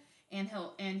friend, and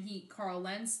Carl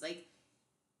Lentz, like,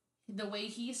 the way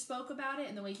he spoke about it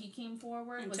and the way he came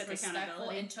forward was respectful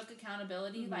and took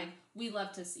accountability. Mm-hmm. Like, we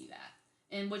love to see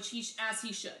that, and which he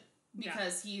should,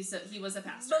 because he was a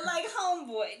pastor. But, like,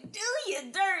 homeboy, do your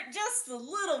dirt just a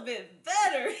little bit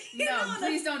better.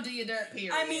 Please don't do your dirt,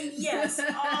 period. I mean, yes,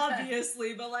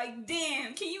 obviously, but, like,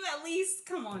 damn, can you at least,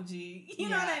 come on, G. You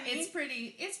know what I mean?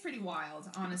 It's pretty wild,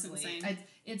 honestly.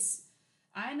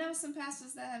 I know some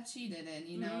pastors that have cheated, and,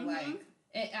 you know,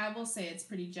 I will say it's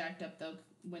pretty jacked up, though,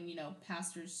 when, you know,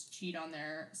 pastors cheat on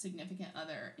their significant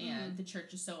other, and the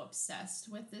church is so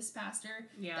obsessed with this pastor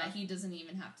that he doesn't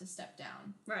even have to step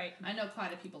down. Right. I know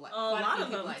quite a few people like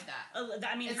that.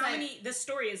 I mean, it's this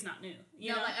story is not new.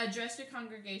 You know, like, address your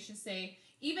congregation. Say,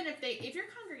 even if your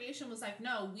congregation was like,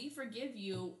 no, we forgive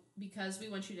you because we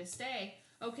want you to stay.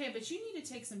 Okay, but you need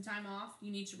to take some time off.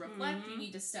 You need to reflect. You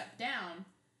need to step down,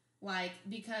 like,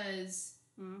 because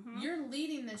you're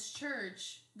leading this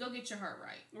church. Go get your heart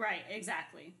right. Right,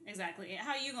 exactly.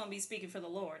 How are you going to be speaking for the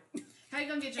Lord? How you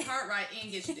going to get your heart right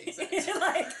and get your dick sucked?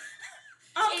 Like,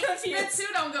 I'm confused. The two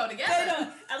don't go together. They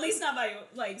don't. At least not by,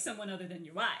 like, someone other than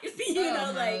your wife. You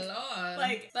know, like, Lord.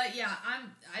 Like. But yeah,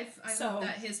 I hope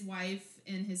that his wife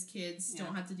and his kids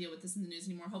don't have to deal with this in the news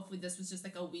anymore. Hopefully this was just,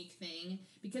 like, a week thing.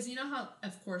 Because you know how,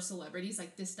 of course, celebrities,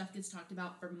 like, this stuff gets talked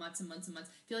about for months and months and months.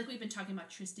 I feel like we've been talking about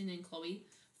Tristan and Khloe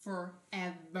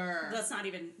forever. That's not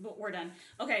even, we're done.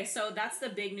 Okay, so that's the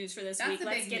big news for this week.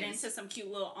 Let's get into some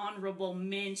cute little honorable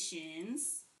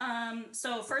mentions.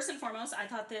 So first and foremost, I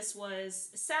thought this was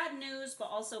sad news, but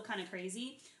also kind of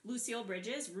crazy. Lucille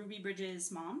Bridges, Ruby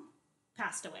Bridges' mom,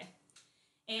 passed away.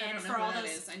 And I don't know for who all that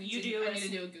those, is. I need to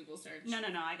do a Google search. No,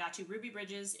 I got you. Ruby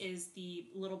Bridges is the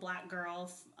little black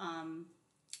girl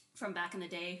from back in the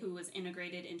day who was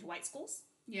integrated into white schools.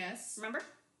 Yes. Remember?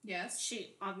 Yes.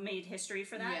 She made history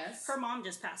for that. Yes. Her mom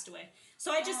just passed away.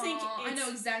 So I just think I know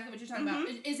exactly what you're talking about.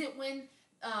 Is it when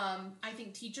I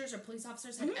think teachers or police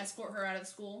officers had to escort her out of the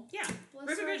school. Yeah. Bless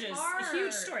Ruby her Bridges, heart. a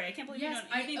huge story. I can't believe you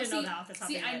need to know that off the top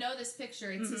of your head. I know this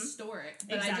picture. It's historic,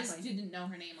 but I just didn't know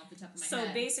her name off the top of my head.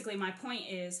 So basically, my point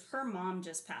is her mom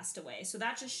just passed away. So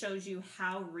that just shows you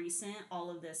how recent all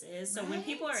of this is. So when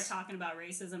people are talking about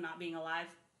racism not being alive,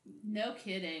 no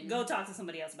kidding. Go talk to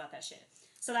somebody else about that shit.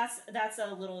 So that's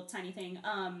a little tiny thing.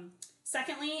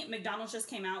 Secondly, McDonald's just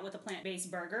came out with a plant-based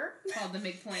burger. Called the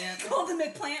McPlant. Called the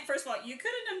McPlant. First of all, you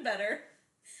could have done better.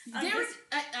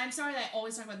 I'm sorry that I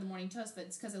always talk about the morning toast, but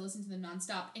it's because I listen to them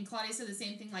nonstop. And Claudia said the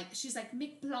same thing. Like, she's like,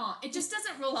 McPlant. It just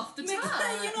doesn't roll off the tongue. You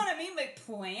know what I mean?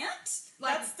 McPlant?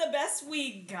 Like, that's the best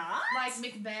we got? Like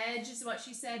McVeg is what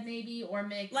she said, maybe. Or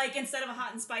Like, instead of a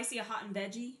hot and spicy, a hot and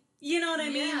veggie? You know what I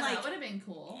mean? Yeah, like, that would have been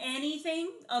cool. Anything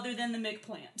other than the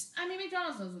McPlant. I mean,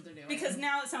 McDonald's knows what they're doing. Because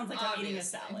now it sounds like I'm eating a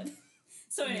salad.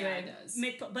 So anyway, yeah, it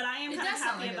does. But I am kind of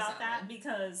happy like about that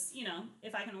because, you know,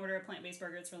 if I can order a plant-based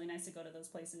burger, it's really nice to go to those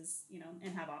places, you know,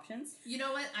 and have options. You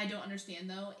know what I don't understand,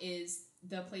 though, is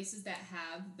the places that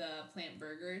have the plant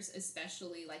burgers,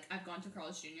 especially, like, I've gone to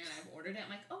Carl's Jr. and I've ordered it. I'm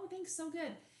like, oh, thanks, so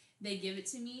good. They give it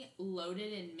to me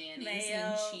loaded in mayonnaise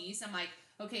and cheese. I'm like,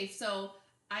 okay, so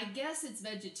I guess it's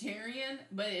vegetarian,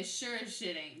 but it sure as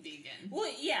shit ain't vegan. Well,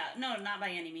 yeah, no, not by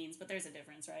any means, but there's a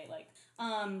difference, right? Like,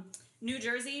 New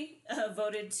Jersey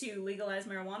voted to legalize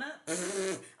marijuana.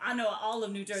 I know all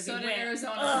of New Jersey went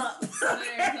Arizona. So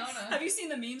did Arizona. Have you seen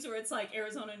the memes where it's like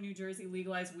Arizona and New Jersey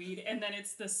legalize weed, and then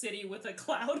it's the city with a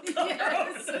cloud cover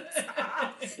over the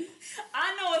top?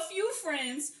 I know a few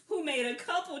friends who made a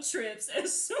couple trips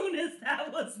as soon as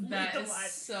that was legalized. That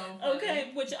is so funny.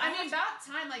 Okay, which I mean, about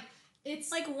time, like,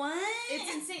 it's like what?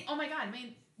 It's insane. Oh my god, I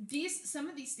mean, some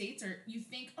of these states are, you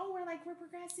think, oh, we're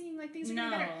progressing, like things are getting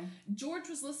better. George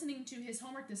was listening to his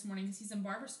homework this morning because he's in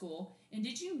barber school, and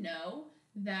did you know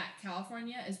that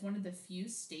California is one of the few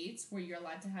states where you're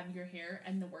allowed to have your hair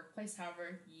in the workplace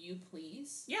however you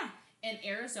please? Yeah. And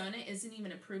Arizona isn't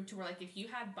even approved to where, like, if you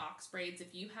have box braids,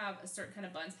 if you have a certain kind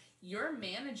of buns, your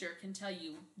manager can tell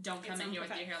you, don't come in here with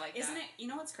your hair like that. Isn't it? You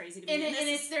know what's crazy to me? And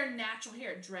it's their natural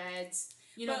hair, dreads.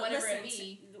 You know, whatever it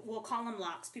be. We'll call them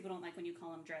locks. People don't like when you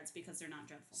call them dreads because they're not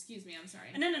dreadful. Excuse me, I'm sorry.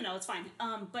 No, it's fine.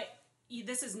 But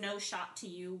this is no shot to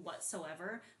you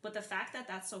whatsoever. But the fact that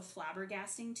that's so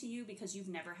flabbergasting to you because you've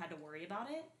never had to worry about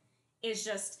it is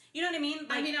just, you know what I mean?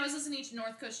 Like, I mean, I was listening to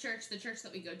North Coast Church, the church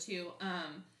that we go to.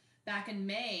 Back in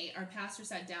May, our pastor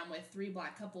sat down with 3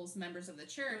 black couples, members of the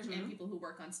church, and people who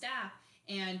work on staff.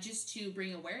 And just to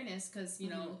bring awareness, because, you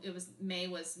know, it was May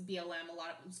was BLM, a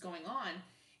lot was going on.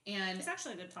 And it's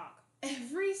actually a good talk.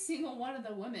 Every single one of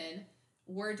the women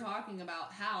were talking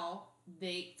about how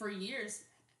they, for years,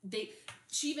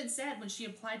 she even said when she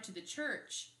applied to the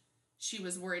church, she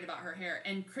was worried about her hair.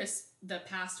 And Chris, the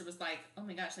pastor, was like, "Oh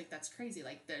my gosh, like that's crazy.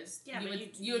 Like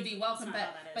you would be welcome."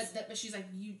 But she's like,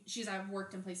 I've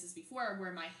worked in places before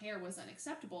where my hair was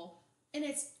unacceptable. And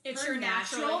it's her your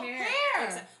natural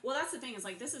hair. Well, that's the thing is,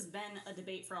 like, this has been a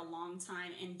debate for a long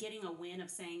time, and getting a win of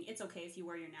saying it's okay if you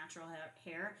wear your natural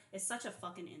hair is such a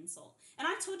fucking insult. And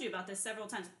I've told you about this several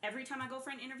times. Every time I go for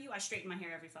an interview, I straighten my hair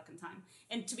every fucking time.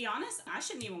 And to be honest, I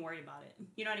shouldn't even worry about it.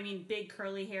 You know what I mean? Big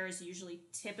curly hair is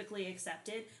typically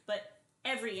accepted, but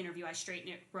every interview I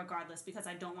straighten it regardless because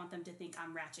I don't want them to think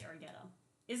I'm ratchet or ghetto.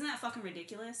 Isn't that fucking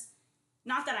ridiculous?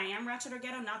 Not that I am ratchet or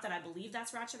ghetto, not that I believe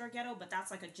that's ratchet or ghetto, but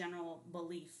that's like a general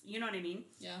belief. You know what I mean?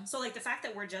 Yeah. So like the fact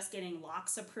that we're just getting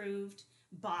locks approved,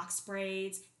 box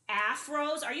braids,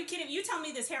 afros. Are you kidding? You tell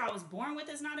me this hair I was born with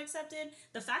is not accepted.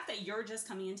 The fact that you're just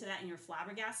coming into that and you're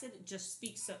flabbergasted just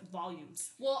speaks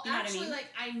volumes. Well, you know actually, what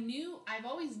I mean? I've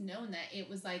always known that it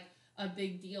was like a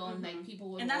big deal and like people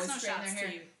would and always that's no straighten their shots hair.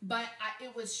 to you. But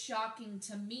it was shocking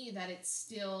to me that it's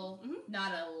still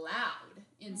not allowed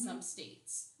in some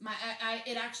states.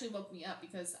 It actually woke me up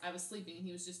because I was sleeping and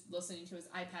he was just listening to his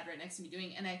iPad right next to me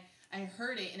doing, and I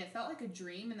heard it and it felt like a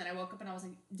dream, and then I woke up and I was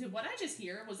like, did what I just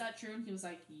hear, was that true? And he was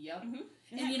like, yep.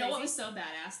 And you know what was so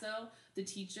badass though? The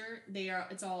teacher,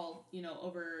 it's all, you know,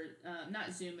 over,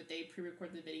 not Zoom, but they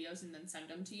pre-record the videos and then send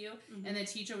them to you. And the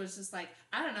teacher was just like,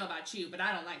 I don't know about you, but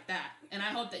I don't like that. And I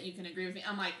hope that you can agree with me.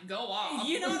 I'm like, go off.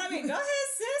 You know what I mean? Go ahead,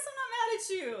 sis. I'm not mad at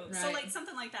you. Right. So like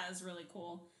something like that is really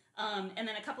cool. And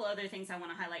then a couple other things I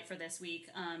want to highlight for this week.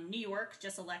 New York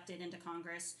just elected into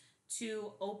Congress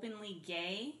 2 openly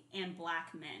gay and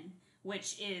black men,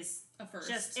 which is a first.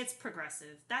 Just, it's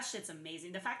progressive. That shit's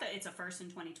amazing. The fact that it's a first in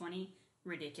 2020,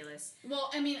 ridiculous. Well,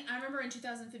 I mean, I remember in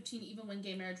 2015, even when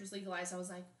gay marriage was legalized, I was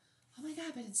like, oh my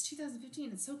god, but it's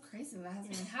 2015. It's so crazy that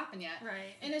hasn't even happened yet.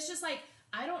 Right. And it's just like,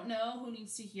 I don't know who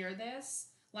needs to hear this.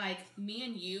 Like, me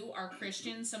and you are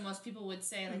Christians, so most people would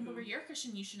say, like, well, you're a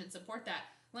Christian, you shouldn't support that.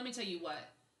 let me tell you what.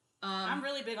 I'm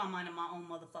really big on minding my own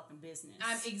motherfucking business.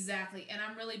 Exactly, and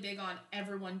I'm really big on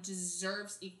everyone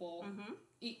deserves equal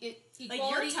equality, Like,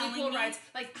 equal rights.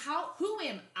 Like, who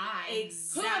am I?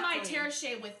 Exactly. Who am I, Tara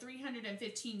Shea, with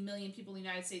 315 million people in the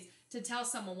United States, to tell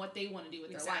someone what they want to do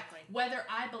with their life? Whether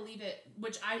I believe it,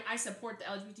 which I support the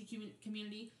LGBT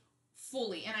community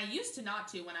fully, and I used to not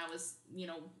to when I was,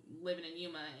 living in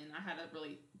Yuma, and I had a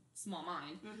really small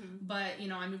mind. But,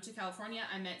 I moved to California,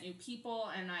 I met new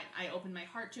people, and I opened my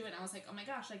heart to it, and I was like, oh my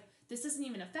gosh, like, this doesn't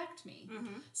even affect me.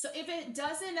 So if it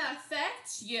doesn't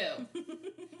affect you,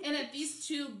 and if these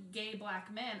two gay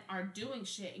black men are doing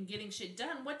shit and getting shit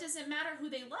done, what does it matter who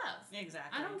they love?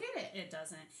 Exactly. I don't get it. It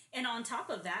doesn't. And on top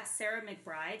of that, Sarah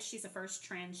McBride, she's the first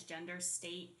transgender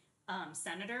state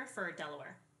senator for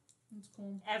Delaware. That's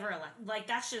cool. Ever elected. Like,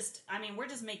 that's just, we're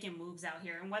just making moves out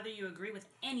here. And whether you agree with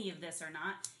any of this or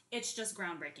not, it's just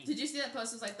groundbreaking. Did you see that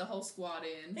post? It was like the whole squad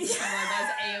in. Yeah.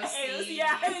 That was AOC.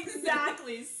 Yeah,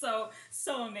 exactly. So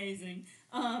amazing.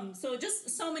 So just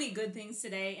so many good things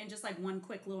today, and just like one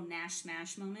quick little Nash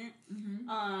smash moment.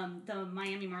 The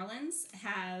Miami Marlins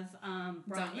have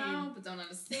brought but don't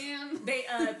understand. They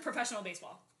professional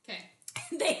baseball. Okay.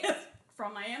 They have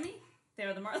from Miami.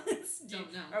 They're the Marlins.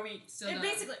 Don't know. Are we still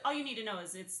basically all you need to know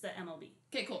is it's the MLB.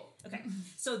 Okay, cool. Okay,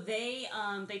 so they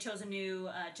chose a new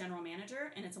general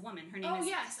manager, and it's a woman. Her name is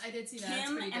yes, I did see that.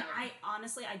 Kim, and I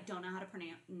honestly don't know how to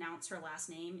pronounce her last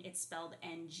name. It's spelled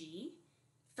NG.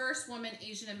 First woman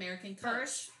Asian American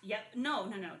coach. No,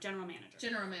 general manager.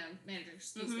 General manager,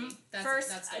 excuse me.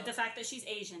 That's the fact that she's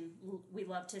Asian, we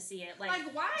love to see it. Like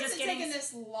why is it taking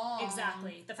this long?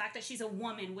 Exactly. The fact that she's a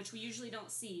woman, which we usually don't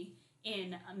see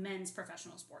in men's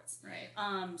professional sports. Right.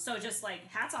 So just like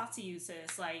hats off to you,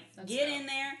 sis. Like get in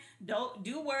there,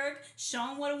 do work, show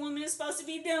them what a woman is supposed to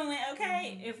be doing.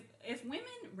 Okay. If women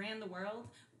ran the world,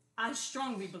 I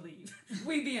strongly believe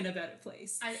we'd be in a better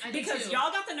place. I because do.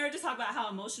 y'all got the nerve to talk about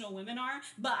how emotional women are,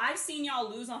 but I've seen y'all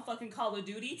lose on fucking Call of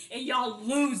Duty, and y'all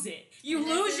lose it. You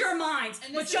lose your minds,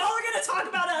 but y'all are gonna talk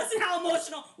about us and how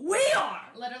emotional we are.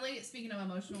 Literally, speaking of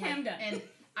emotional, I'm done. And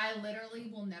I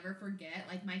literally will never forget,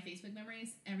 like, my Facebook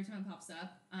memories, every time it pops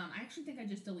up. I actually think I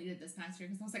just deleted this past year,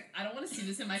 because I was like, I don't want to see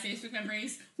this in my Facebook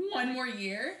memories one more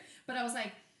year. But I was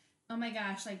like, oh my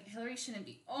gosh, like, Hillary shouldn't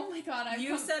be, oh my god.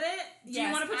 You said it? Do you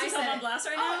want to put I yourself said on blast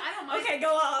right now? now? I don't mind. Okay,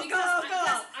 go off, go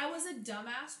off. I was a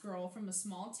dumbass girl from a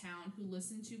small town who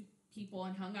listened to people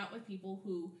and hung out with people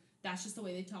who, that's just the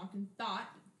way they talked and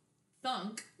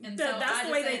thunk. And so that's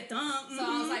the way they thunk. So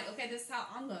I was like, okay, this is how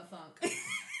I'm gonna thunk.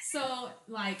 So,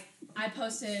 like, I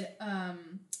posted,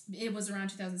 it was around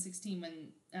 2016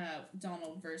 when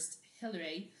Donald versed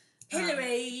Hillary.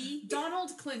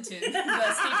 Donald Clinton, the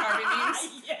Steve Harvey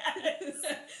memes.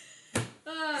 Yes.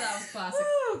 Oh, that was classic.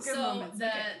 Woo, good moments.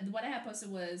 What I had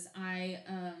posted was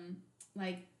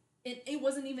it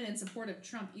wasn't even in support of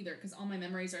Trump either, because all my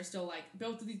memories are still like,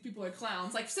 both of these people are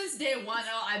clowns. Like, since day one,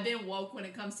 I've been woke when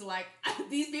it comes to like,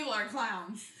 these people are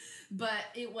clowns. But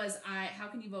it was, how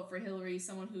can you vote for Hillary,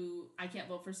 someone who, I can't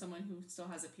vote for someone who still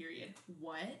has a period.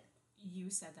 What? You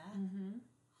said that? Mm-hmm.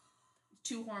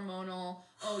 Too hormonal.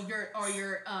 You're,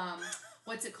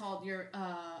 what's it called?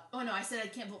 I said I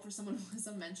can't vote for someone who has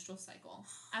a menstrual cycle.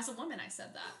 As a woman, I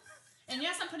said that. And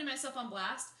yes, I'm putting myself on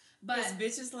blast, but it's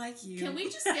bitches like you. Can we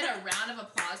just get a round of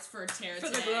applause for Tara for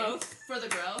today? The growth. For the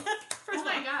growth. First oh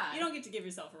my god. You don't get to give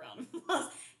yourself a round of applause.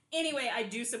 Anyway, I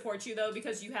do support you though,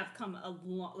 because you have come a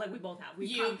long, like we both have.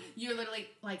 You're literally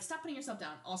like, stop putting yourself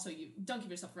down. Also, you don't give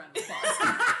yourself a round of applause.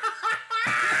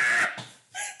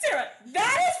 Tara,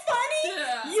 that is funny.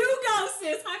 Yeah. You go,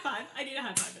 sis. High five. I need a high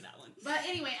five for that one. But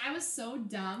anyway, I was so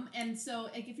dumb, and so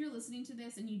like, if you're listening to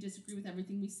this and you disagree with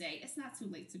everything we say, it's not too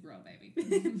late to grow, baby.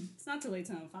 It's not too late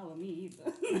to unfollow me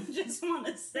either. I just want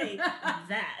to say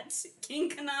that. King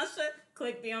Kanasha,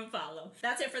 click the unfollow.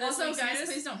 That's it for this Also, week's guys, news.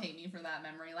 please don't hate me for that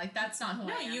memory. Like, that's not who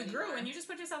I am. No, you grew, anymore. and you just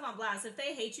put yourself on blast. If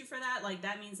they hate you for that, like,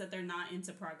 that means that they're not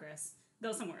into progress.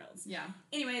 Go somewhere else. Yeah.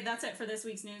 Anyway, that's it for this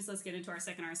week's news. Let's get into our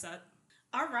second RSUT.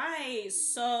 All right,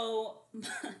 so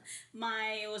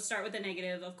we'll start with the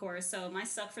negative, of course. So my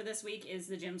suck for this week is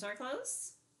the gyms are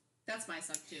closed. That's my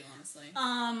suck too, honestly.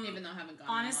 Even though I haven't gone.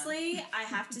 Honestly, I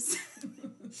have to say,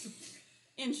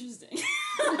 interesting.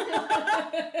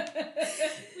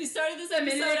 We started this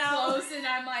episode out close, and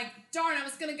I'm like, darn, I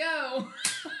was gonna go.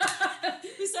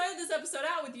 We started this episode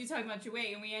out with you talking about your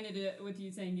weight, and we ended it with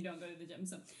you saying you don't go to the gym.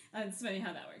 So it's funny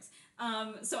how that works.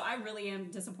 So I really am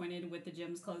disappointed with the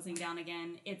gyms closing down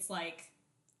again. It's like,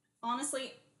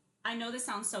 honestly, I know this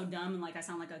sounds so dumb and like I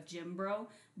sound like a gym bro,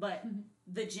 but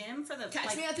the gym for the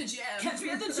Catch me at the gym. Catch me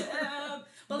at the gym.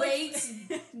 But Weights,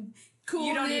 coolness.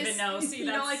 You don't even know. See, you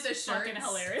that's don't like the fucking shirts.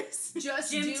 hilarious.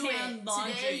 Just Gym do tan, it.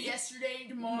 laundry. Today, yesterday,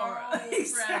 tomorrow,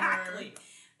 Exactly.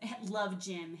 forever. Love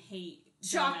gym, hate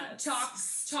Taco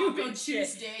stupid shit.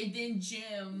 Tuesday, then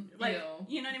gym. Like, Ew.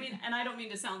 you know what I mean? And I don't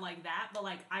mean to sound like that, but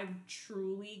like I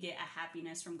truly get a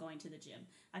happiness from going to the gym.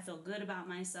 I feel good about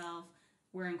myself.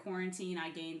 We're in quarantine. I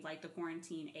gained like the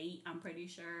quarantine 8, I'm pretty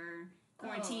sure.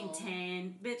 Quarantine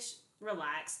 10. Bitch,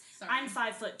 relax. Sorry. I'm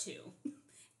 5'2".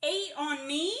 8 on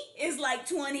me is like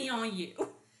 20 on you.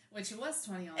 Which it was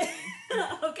 20 on me.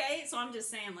 Okay? So I'm just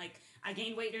saying, like, I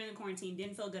gained weight during the quarantine,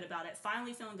 didn't feel good about it.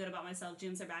 Finally feeling good about myself.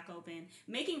 Gyms are back open.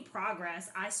 Making progress.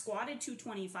 I squatted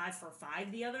 225 for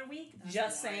 5 the other week. That's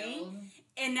just wild. saying.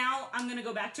 And now I'm going to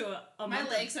go back to a My month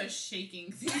legs are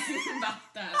shaking thinking about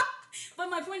that. But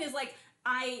my point is, like,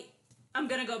 I'm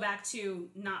going to go back to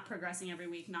not progressing every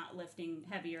week, not lifting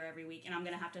heavier every week, and I'm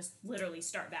going to have to literally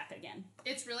start back again.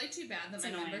 It's really too bad that It's my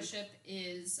annoying. membership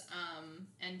is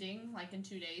ending, like, in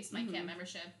 2 days. My camp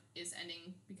membership is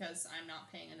ending because I'm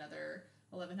not paying another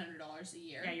 $1,100 a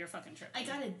year. Yeah, you're fucking tripping. I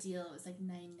got a deal. It was like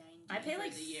 $9.90 I pay for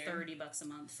like the year. $30 a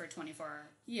month for 24 hour.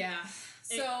 Yeah.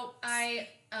 So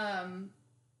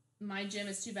my gym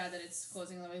is too bad that it's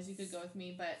closing. Otherwise, you could go with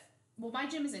me. But well, my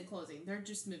gym isn't closing. They're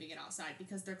just moving it outside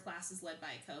because their class is led by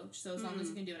a coach. So as long as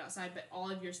you can do it outside, but all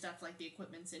of your stuff, like the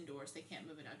equipment's indoors, they can't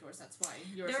move it outdoors. That's why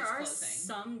yours There is are closing.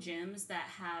 some gyms that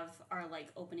are like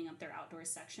opening up their outdoor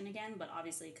section again, but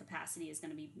obviously capacity is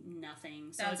going to be nothing.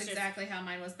 So That's it's exactly how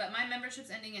mine was. But my membership's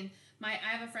ending, and I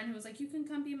have a friend who was like, "You can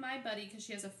come be my buddy," because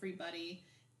she has a free buddy,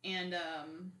 and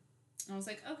I was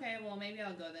like, "Okay, well maybe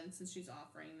I'll go then since she's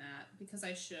offering that because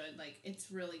I should. Like,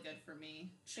 it's really good for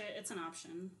me." shit, it's an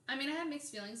option. I mean, I have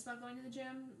mixed feelings about going to the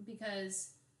gym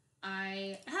because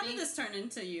How did this turn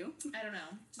into you? I don't know.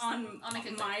 Just, I'll make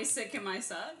it my quick. sick and my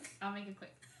suck? I'll make it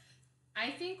quick.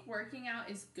 I think working out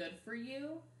is good for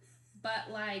you,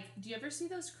 but like, do you ever see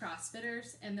those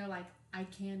CrossFitters and they're like, "I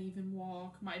can't even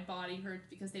walk. My body hurts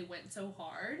because they went so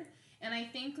hard." And I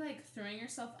think, like, throwing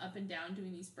yourself up and down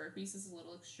doing these burpees is a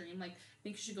little extreme. Like, I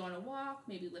think you should go on a walk,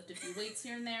 maybe lift a few weights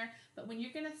here and there. But when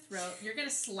you're going to slap, you're going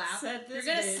to slap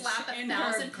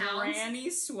 1,000 pounds. Granny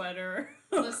sweater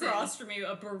Listen. across from you,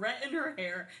 a barrette in her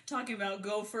hair, talking about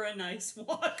go for a nice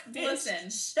walk. Bitch, Listen.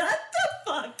 shut the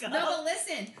fuck up. No, but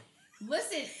listen,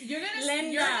 you're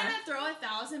Linda. gonna throw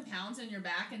 1,000 pounds on your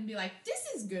back and be like, "This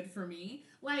is good for me."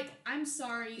 Like, I'm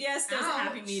sorry. Yes, there's a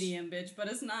happy Ouch. medium, bitch, but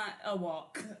it's not a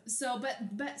walk. So,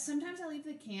 but sometimes I leave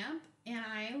the camp and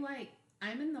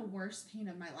I'm in the worst pain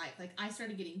of my life. Like, I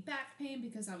started getting back pain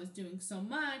because I was doing so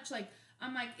much. Like,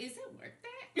 I'm like, is it worth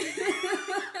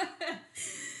it?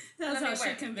 That's Let me how she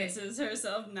work. convinces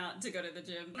herself not to go to the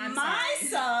gym. I'm my sorry.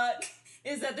 suck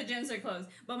is that the gyms are closed.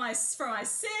 But for my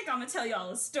sick, I'm gonna tell y'all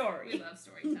a We story. love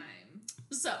story time.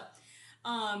 So,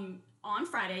 on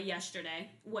Friday, yesterday,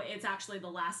 it's actually the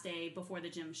last day before the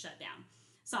gym shut down.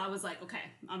 So I was like, okay,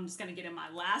 I'm just gonna get in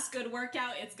my last good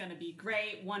workout. It's gonna be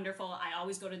great, wonderful. I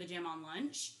always go to the gym on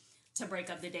lunch to break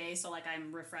up the day, so like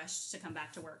I'm refreshed to come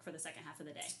back to work for the second half of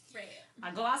the day. Right. I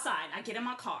go outside, I get in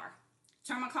my car,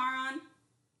 turn my car on,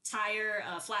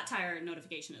 flat tire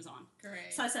notification is on.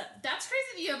 Great. So I said, That's crazy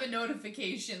that you have a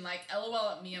notification, like,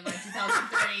 LOL at me in my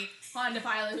 2003 Honda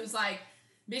Pilot who's like,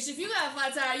 "Bitch, if you got a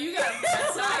flat tire, you got a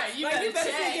flat tire. You got to better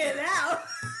check." figure it out.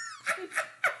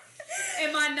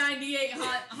 And my 98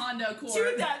 Honda Accord.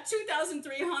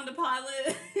 2003 Honda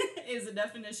Pilot is a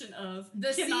definition of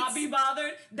The cannot seats- be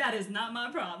bothered. That is not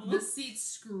my problem. The seats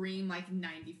scream like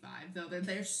 95, though.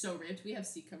 They're so ripped. We have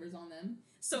seat covers on them.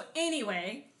 So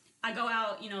anyway, I go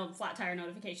out, flat tire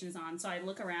notification is on. So I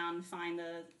look around, find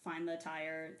the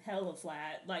tire, hella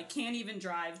flat. Like, can't even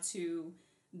drive to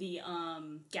the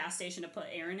gas station to put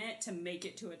air in it to make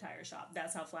it to a tire shop.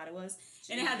 That's how flat it was.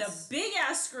 And it had a Jeez. big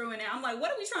ass screw in it. I'm like,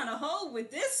 what are we trying to hold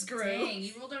with this screw? Dang,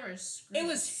 you rolled over a screw. It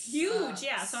was huge, Sucks.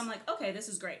 yeah. So I'm like, okay, this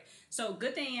is great. So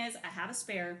good thing is I have a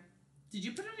spare. Did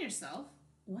you put it on yourself?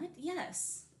 What?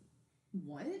 Yes.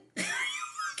 What?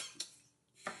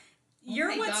 You're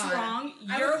my what's God. wrong.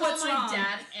 I You're would call what's my wrong.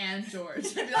 dad and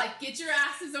George. I'd be like, "Get your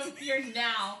asses over here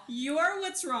now." You're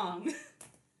what's wrong.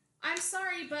 I'm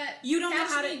sorry, but You don't know catch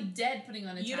how me to- dead putting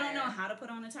on a You tire. don't know how to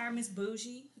put on a tire, Miss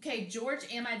Bougie. Okay, George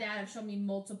and my dad have shown me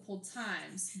multiple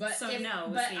times, but So if, no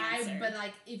is but the answer.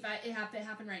 if it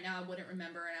happened right now, I wouldn't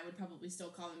remember, and I would probably still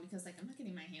call him because like I'm not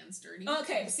getting my hands dirty.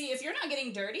 Okay, see, if you're not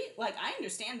getting dirty, like, I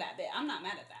understand that bit. I'm not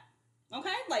mad at that.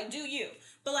 Okay? Like, do you.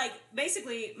 But, like,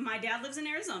 basically, my dad lives in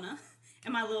Arizona,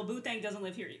 and my little boo thing doesn't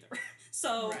live here either.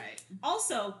 So, Right.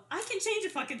 also, I can change a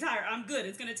fucking tire. I'm good.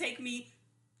 It's going to take me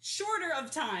shorter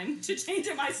of time to change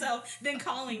it myself than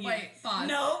calling you. Wait, pause.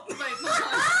 No. Wait,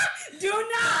 pause. Do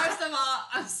not. First of all,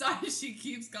 I'm sorry she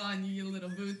keeps calling you your little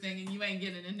boo thing and you ain't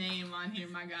getting a name on here,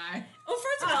 my guy. Oh,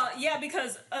 first of all, yeah,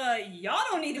 because y'all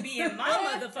don't need to be in my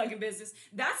motherfucking business.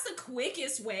 That's the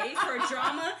quickest way for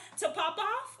drama to pop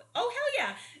off. Oh, hell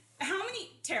yeah.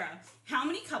 How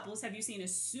many couples have you seen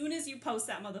as soon as you post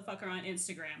that motherfucker on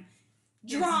Instagram?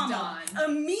 Drama.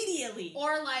 done. Immediately.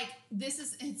 Or like,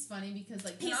 it's funny because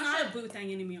like, He's not a boo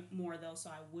thing anymore, though, so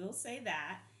I will say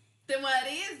that. Then what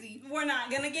is he? We're not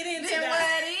going to get into Then that.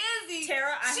 what is he?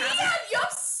 Tara, You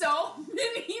have so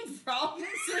many problems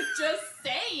with just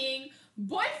saying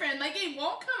boyfriend. Like, it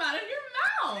won't come out of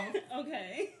your mouth.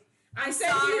 Okay. I'm said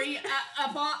sorry.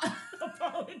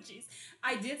 Apologies.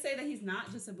 I did say that he's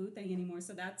not just a boo thing anymore,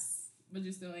 so that's... But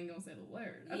you still ain't gonna say the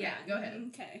word. Okay, yeah. go ahead.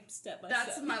 Okay, step by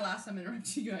That's step. my last time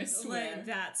interrupting you, I swear. Like,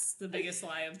 that's the biggest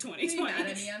lie of Don't be 2020.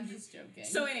 mad at me, I'm just joking.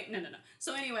 So no.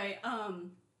 So anyway,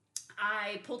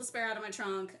 I pulled the spare out of my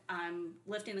trunk. I'm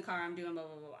lifting the car. I'm doing blah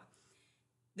blah blah blah.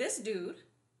 This dude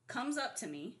comes up to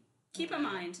me. Keep in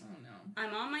mind,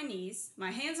 I'm on my knees,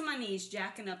 my hands on my knees,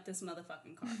 jacking up this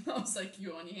motherfucking car. I was like,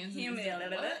 you on your hands and He- knees?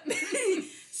 What?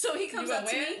 So he comes up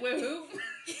to me. With who?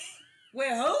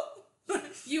 Where who?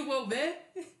 You will be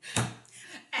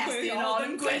asking Where all all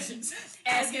them them questions.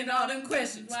 Asking all them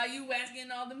questions. Why you asking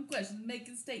all them questions?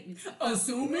 Making statements.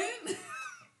 Assuming?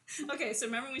 Okay, so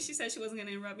remember when she said she wasn't going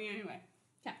to interrupt me anyway?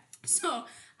 Yeah. So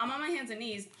I'm on my hands and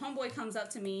knees. Homeboy comes up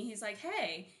to me. He's like,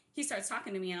 hey. He starts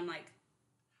talking to me, and I'm like,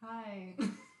 Hi.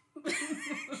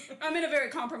 I'm in a very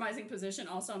compromising position.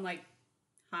 Also, I'm like,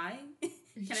 hi, can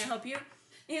I help you?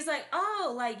 He's like,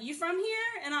 oh, like, you from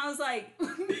here? And I was like,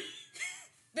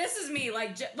 this is me,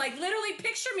 like literally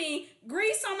picture me,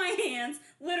 grease on my hands,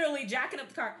 literally jacking up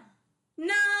the car.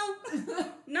 No,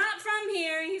 not from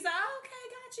here. And he's like, oh,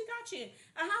 okay, got you.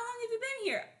 How long have you been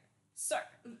here?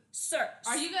 Sir.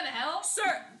 Are you gonna help?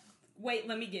 Sir. Wait,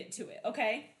 let me get to it,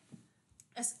 okay?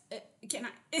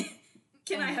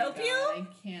 Can I help you? I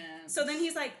can't. So then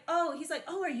he's like, oh,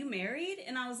 are you married?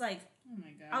 And I was like, Oh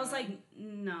my god. I was like,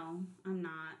 no, I'm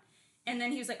not. And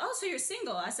then he was like, oh, so you're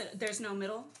single. I said, there's no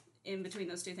middle in between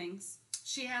those two things.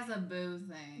 she has a boo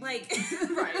thing. Like,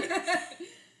 right.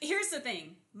 Here's the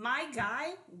thing. My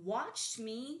guy watched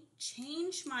me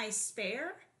change my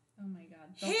spare, Oh my god.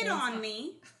 hit on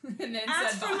me, and then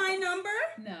asked said for my number,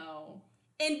 No.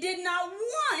 and did not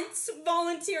once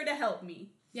volunteer to help me.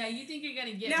 Yeah, you think you're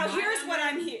gonna get Now my here's number? what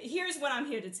I'm here. Here's what I'm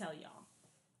here to tell y'all.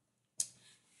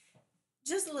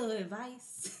 Just a little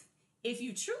advice. If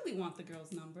you truly want the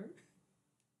girl's number,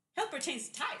 help her change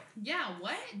the tire. Yeah,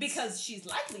 what? Because she's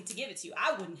likely to give it to you.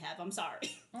 I wouldn't have. I'm sorry.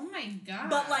 Oh my god.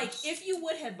 But like, if you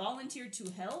would have volunteered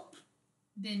to help,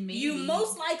 then maybe you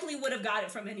most likely would have got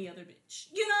it from any other bitch.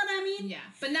 You know what I mean? Yeah,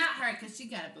 but not her because she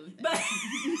got a boo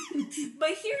thing. But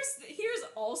here's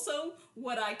also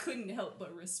what I couldn't help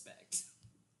but respect.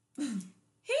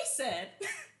 He said,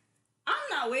 I'm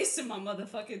not wasting my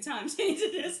motherfucking time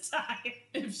changing this tire.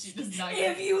 if she does not.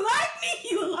 If you like me,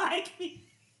 you like me.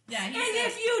 Yeah, And he said,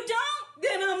 if you don't,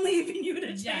 then I'm leaving you to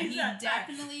change yeah, he that tire.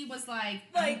 definitely was like,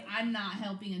 Like- I'm not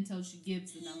helping until she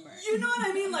gives the number. You know what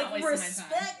I mean? I'm not Like, wasting my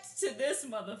time. respect to this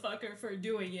motherfucker for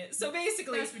doing it. So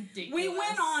basically, That's ridiculous. we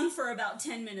went on for about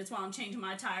 10 minutes while I'm changing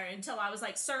my tire until I was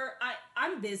like, sir,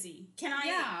 I'm busy. Can I?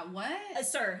 Yeah, what?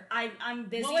 Sir, I'm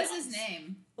busy. What was his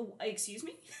name? Oh, excuse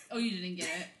me? Oh, you didn't get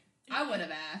it. I would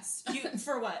have asked.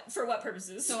 For what? For what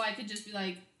purposes? So I could just be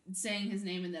like saying his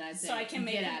name and then I'd say, So I can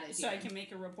make get out of here. so I can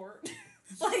make a report.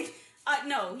 Like,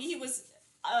 no, he was.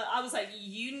 I was like,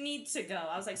 you need to go.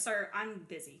 I was like, sir, I'm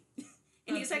busy.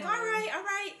 And he's like, all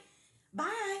right,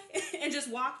 bye, and just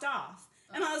walked off.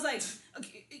 And I was like,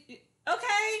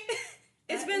 okay,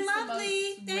 it's That been is the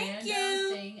lovely, most thank random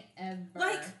you. Thing ever.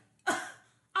 Like,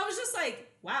 I was just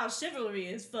like, wow, chivalry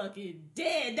is fucking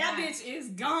dead. That Yeah. bitch is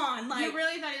gone. Like, you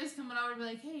really thought he was coming over to be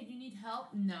like, hey, do you need help?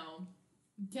 No.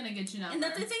 Can I get your number? and the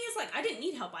thing is, like, I didn't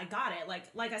need help. I got it.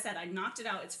 Like I said, I knocked it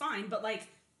out. It's fine. But like,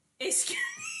 excuse me.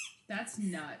 That's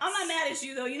nuts. I'm not mad at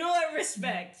you though. You know what?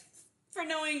 Respect for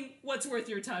knowing what's worth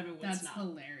your time and what's That's not.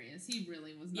 hilarious. He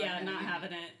really was not. Yeah, gonna not give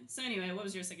having it. So anyway, what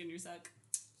was your second? Your suck?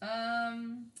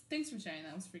 Thanks for sharing.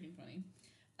 That was freaking funny.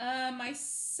 My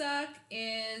suck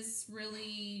is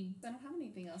really. I don't have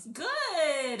anything else. Good.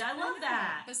 I love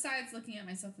that. Besides looking at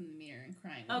myself in the mirror and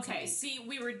crying. Okay. See,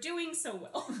 we were doing so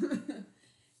well.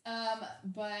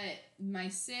 But my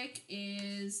sick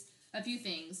is a few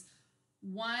things.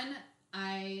 One,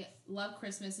 I love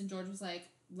Christmas, and George was like,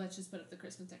 let's just put up the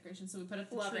Christmas decorations. So we put up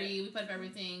the Love tree, we put up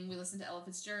everything, we listened to Ella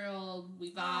Fitzgerald,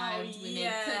 we vibed, we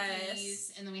made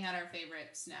cookies, and then we had our favorite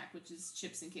snack, which is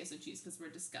chips and queso cheese, because we're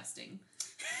disgusting.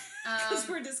 Because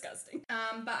we're disgusting.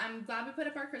 But I'm glad we put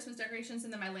up our Christmas decorations,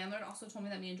 and then my landlord also told me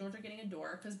that me and George are getting a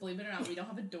door, because believe it or not, we don't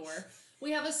have a door.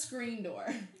 We have a screen door.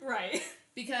 Right.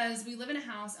 Because we live in a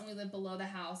house, and we live below the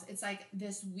house. It's like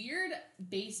this weird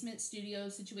basement studio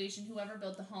situation. Whoever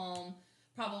built the home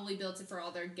probably built it for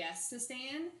all their guests to stay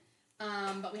in.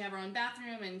 But we have our own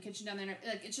bathroom and kitchen down there.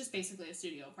 Like, it's just basically a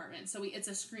studio apartment. So it's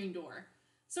a screen door.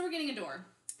 So we're getting a door.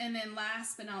 And then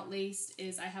last but not least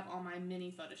is I have all my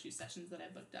mini photo shoot sessions that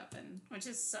I booked up. Which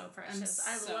is so precious.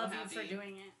 I'm I so love happy. you for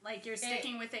doing it. Like, you're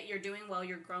sticking with it. You're doing well.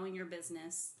 You're growing your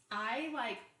business.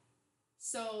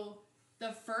 So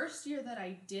the first year that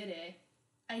I did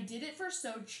it for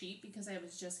so cheap because I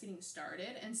was just getting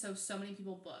started. And so many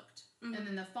people booked. Mm-hmm. And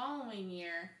then the following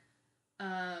year,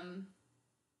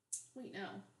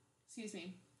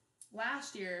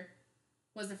 last year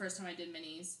was the first time I did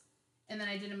minis. And then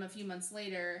I did them a few months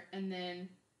later, and then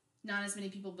not as many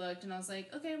people booked, and I was like,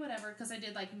 okay, whatever, because I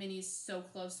did, like, minis so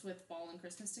close with fall and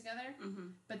Christmas together. Mm-hmm.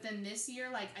 But then this year,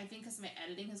 like, I think because my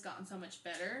editing has gotten so much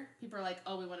better, people are like,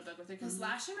 oh, we want to book with her. Because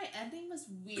last year my editing was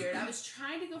weird. I was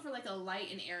trying to go for, like, a light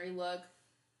and airy look,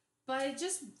 but I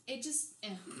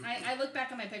look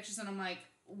back at my pictures, and I'm like,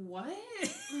 what?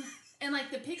 And,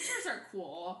 like, the pictures are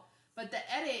cool, but the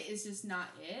edit is just not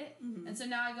it. Mm-hmm. And so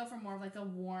now I go for more of, like, a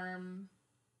warm...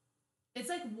 It's,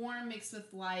 like, warm mixed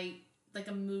with light, like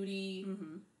a moody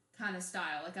kind of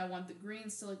style. Like, I want the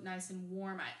greens to look nice and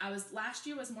warm. Last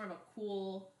year was more of a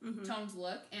cool toned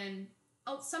look, and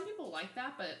some people like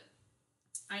that, but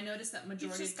I noticed that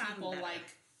majority of people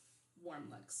like warm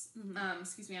looks.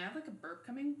 Excuse me, I have, like, a burp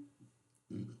coming.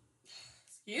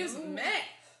 Excuse me.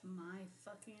 My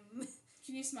fucking...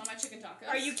 Can you smell my chicken tacos?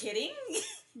 Are you kidding?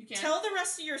 You can? Tell the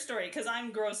rest of your story, because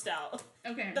I'm grossed out.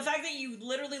 Okay. The fact that you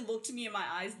literally looked me in my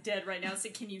eyes dead right now and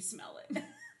said, can you smell it?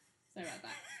 Sorry about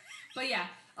that. But yeah,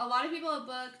 a lot of people have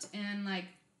booked, and, like,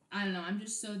 I don't know, I'm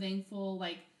just so thankful.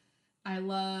 Like, I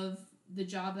love the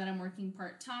job that I'm working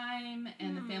part-time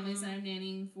and the families that I'm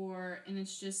nannying for, and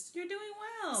it's just... You're doing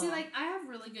well. See, like, I have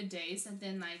really good days, and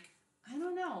then, like, I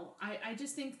don't know. I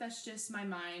just think that's just my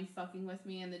mind fucking with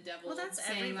me, and the devil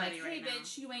saying, like, hey, right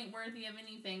bitch, you ain't worthy of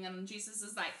anything, and Jesus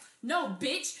is like, no,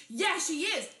 bitch, yeah, she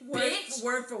is, bitch.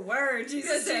 Word for word.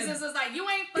 Jesus is like, you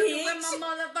ain't fucking with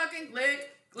my motherfucking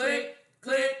click.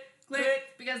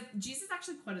 Because Jesus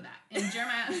actually quoted that in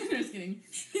Jeremiah. I'm just kidding.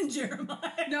 In Jeremiah.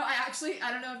 No, I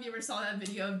don't know if you ever saw that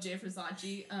video of Jay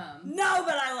Versace. No,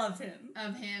 but I love him.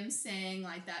 Of him saying,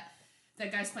 like, that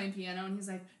guy's playing piano, and he's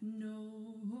like,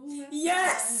 no weapon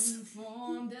Yes!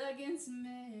 formed against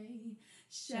me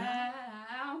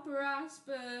shall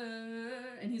prosper.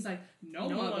 And he's like, no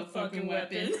motherfucking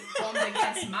weapon formed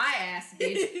against my ass,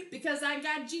 bitch, because I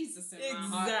got Jesus in my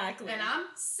heart. Exactly. And I'm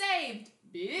saved,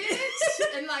 bitch.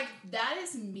 And, like, that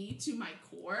is me to my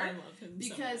core. I love him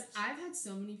because so much. I've had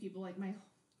so many people, like,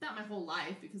 not my whole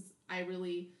life, because I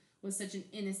really was such an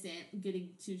innocent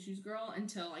goody two-shoes girl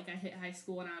until, like, I hit high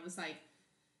school, and I was, like,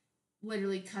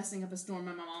 literally cussing up a storm,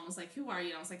 and my mom was like, who are you?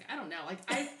 And I was like, I don't know. Like,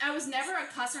 I was never a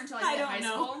cusser until I hit high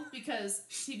school, because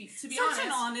to be honest... Such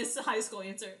an honest high school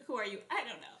answer. Who are you? I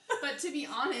don't know. But to be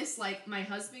honest, like, my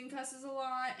husband cusses a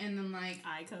lot, and then, like...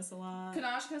 I cuss a lot.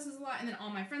 Kanash cusses a lot, and then all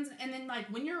my friends... And then, like,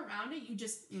 when you're around it, you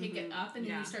just pick it up, and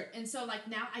then you start... And so, like,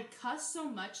 now I cuss so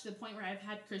much to the point where I've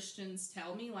had Christians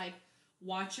tell me, like,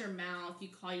 watch your mouth, you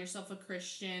call yourself a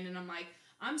Christian, and I'm like...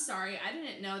 I'm sorry, I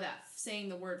didn't know that saying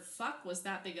the word fuck was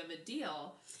that big of a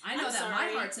deal. I know that my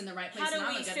heart's in the right place, and I'm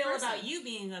a good person. How do we feel about you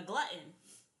being a glutton?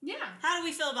 Yeah. How do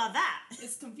we feel about that?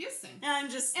 It's confusing.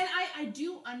 And I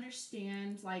do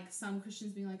understand, like, some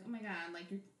Christians being like, oh my god, like,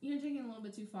 you're taking it a little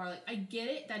bit too far. Like, I get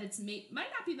it that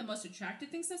might not be the most attractive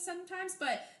thing said sometimes,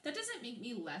 but that doesn't make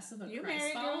me less of a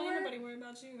Christ follower. Girl, nobody worry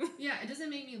about you. Yeah, it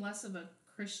doesn't make me less of a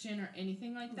Christian or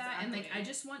anything like that. Exactly. And, like, I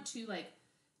just want to, like,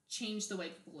 change the way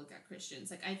people look at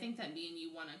Christians. Like, I think that me and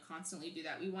you want to constantly do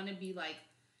that. We want to be, like,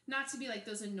 not to be, like,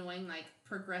 those annoying, like,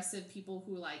 progressive people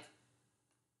who, like,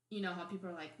 you know how people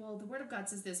are like, well, the Word of God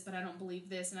says this, but I don't believe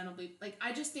this, and I don't believe... Like,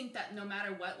 I just think that no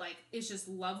matter what, like, it's just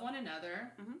love one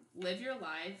another, live your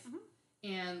life,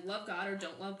 and love God or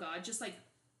don't love God. Just, like,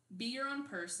 be your own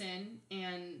person,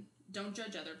 and don't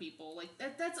judge other people. Like,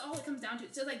 that's all it comes down to.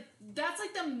 So, like, that's,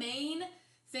 like, the main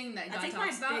thing that God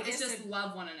talks about is just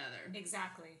love one another.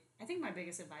 Exactly. I think my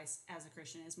biggest advice as a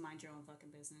Christian is mind your own fucking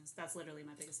business. That's literally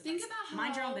my biggest advice. Think about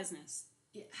mind your own business.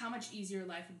 How much easier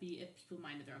life would be if people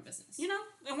minded their own business. You know?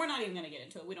 And we're not even going to get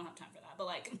into it. We don't have time for that. But,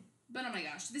 like, But oh my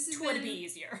gosh, this has Would be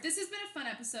easier. This has been a fun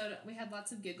episode. We had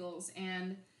lots of giggles,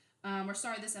 and we're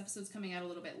sorry this episode's coming out a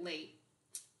little bit late,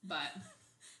 but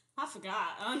I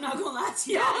forgot. I'm not gonna lie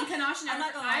to you. yeah, and Kanasha,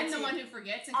 I'm the one who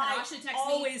forgets, and Kanasha texts me.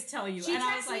 always tell you. She and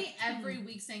I texts was me like, every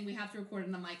week saying we have to record,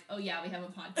 and I'm like, oh yeah, we have a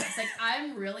podcast. Like,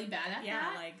 I'm really bad at that.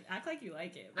 yeah, like act like you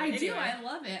like it. But I do. anyway. I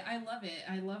love it. I love it.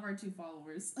 I love our 2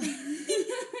 followers.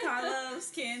 Carlos,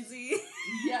 Kenzie.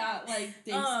 Yeah, like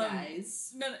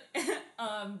thanks, guys.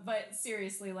 No, but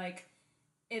seriously, like,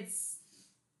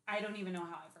 I don't even know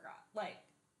how I forgot. Like,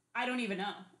 I don't even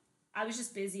know. I was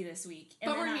just busy this week.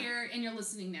 But we're here, and you're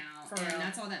listening now, For and real.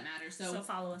 that's all that matters. So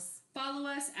follow us. follow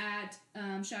us at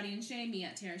Shawty and Shea, me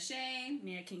at Tara Shea,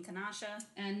 Me at King Kanasha.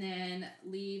 and then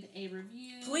leave a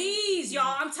review. Please,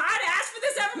 y'all. I'm tired of asking for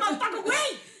this every motherfucking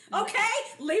week. Okay?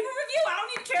 Leave a review. I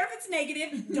don't even care if it's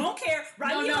negative. Don't care.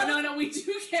 Write me No, we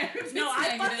do care. If No, it's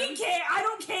I negative. fucking care. I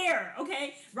don't care.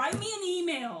 Okay? Write me an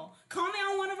email. Comment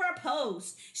on one of our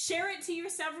posts. Share it to your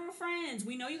several friends.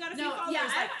 We know you got a few followers.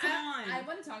 Come on. I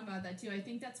want to talk about that too. I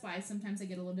think that's why sometimes I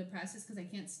get a little depressed, is because I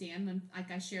can't stand when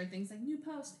I share things like new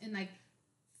post and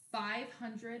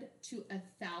 500 to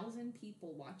 1,000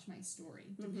 people watch my story,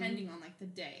 depending on the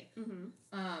day.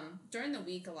 During the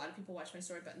week, a lot of people watch my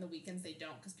story, but in the weekends they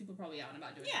don't, because people are probably out and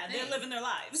about doing they're living their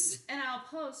lives. And I'll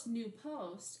post new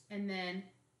post, and then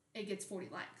it gets 40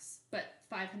 likes, but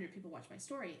 500 people watch my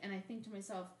story, and I think to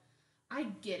myself, I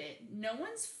get it. No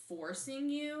one's forcing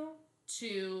you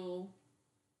to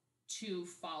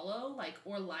follow,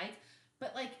 or like,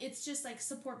 but it's just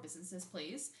support businesses,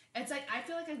 please. It's I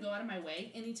feel like I go out of my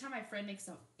way anytime my friend makes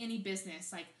any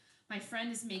business. My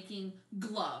friend is making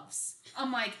gloves.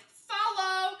 I'm like,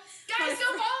 follow, guys, go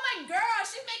follow my girl.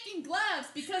 She's making gloves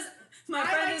because My I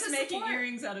friend like is to making support.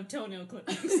 earrings out of toenail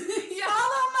clippings. Yeah.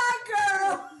 Follow my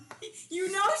girl.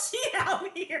 You know she out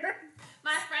here.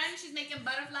 My friend, she's making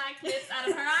butterfly clips out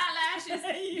of her eyelashes.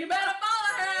 You better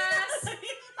follow her ass.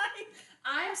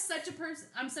 I'm such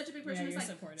a big person who's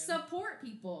supportive. support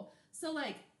people. So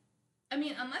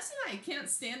unless you can't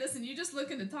stand us and you just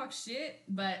looking to talk shit,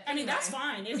 but I mean, that's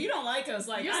fine. If you don't like us,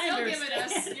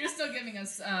 you're still giving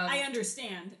us I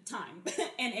understand time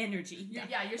and energy.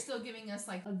 you're still giving us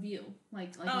a view,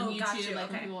 like Oh, on YouTube, got you, when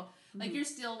okay. people you're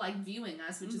still viewing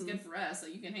us, which is good for us. So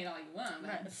you can hate all you want.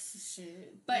 But,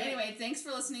 Shit. but anyway, thanks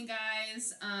for listening,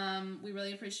 guys. We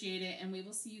really appreciate it, and we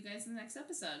will see you guys in the next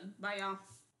episode. Bye, y'all.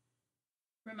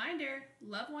 Reminder: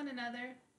 love one another.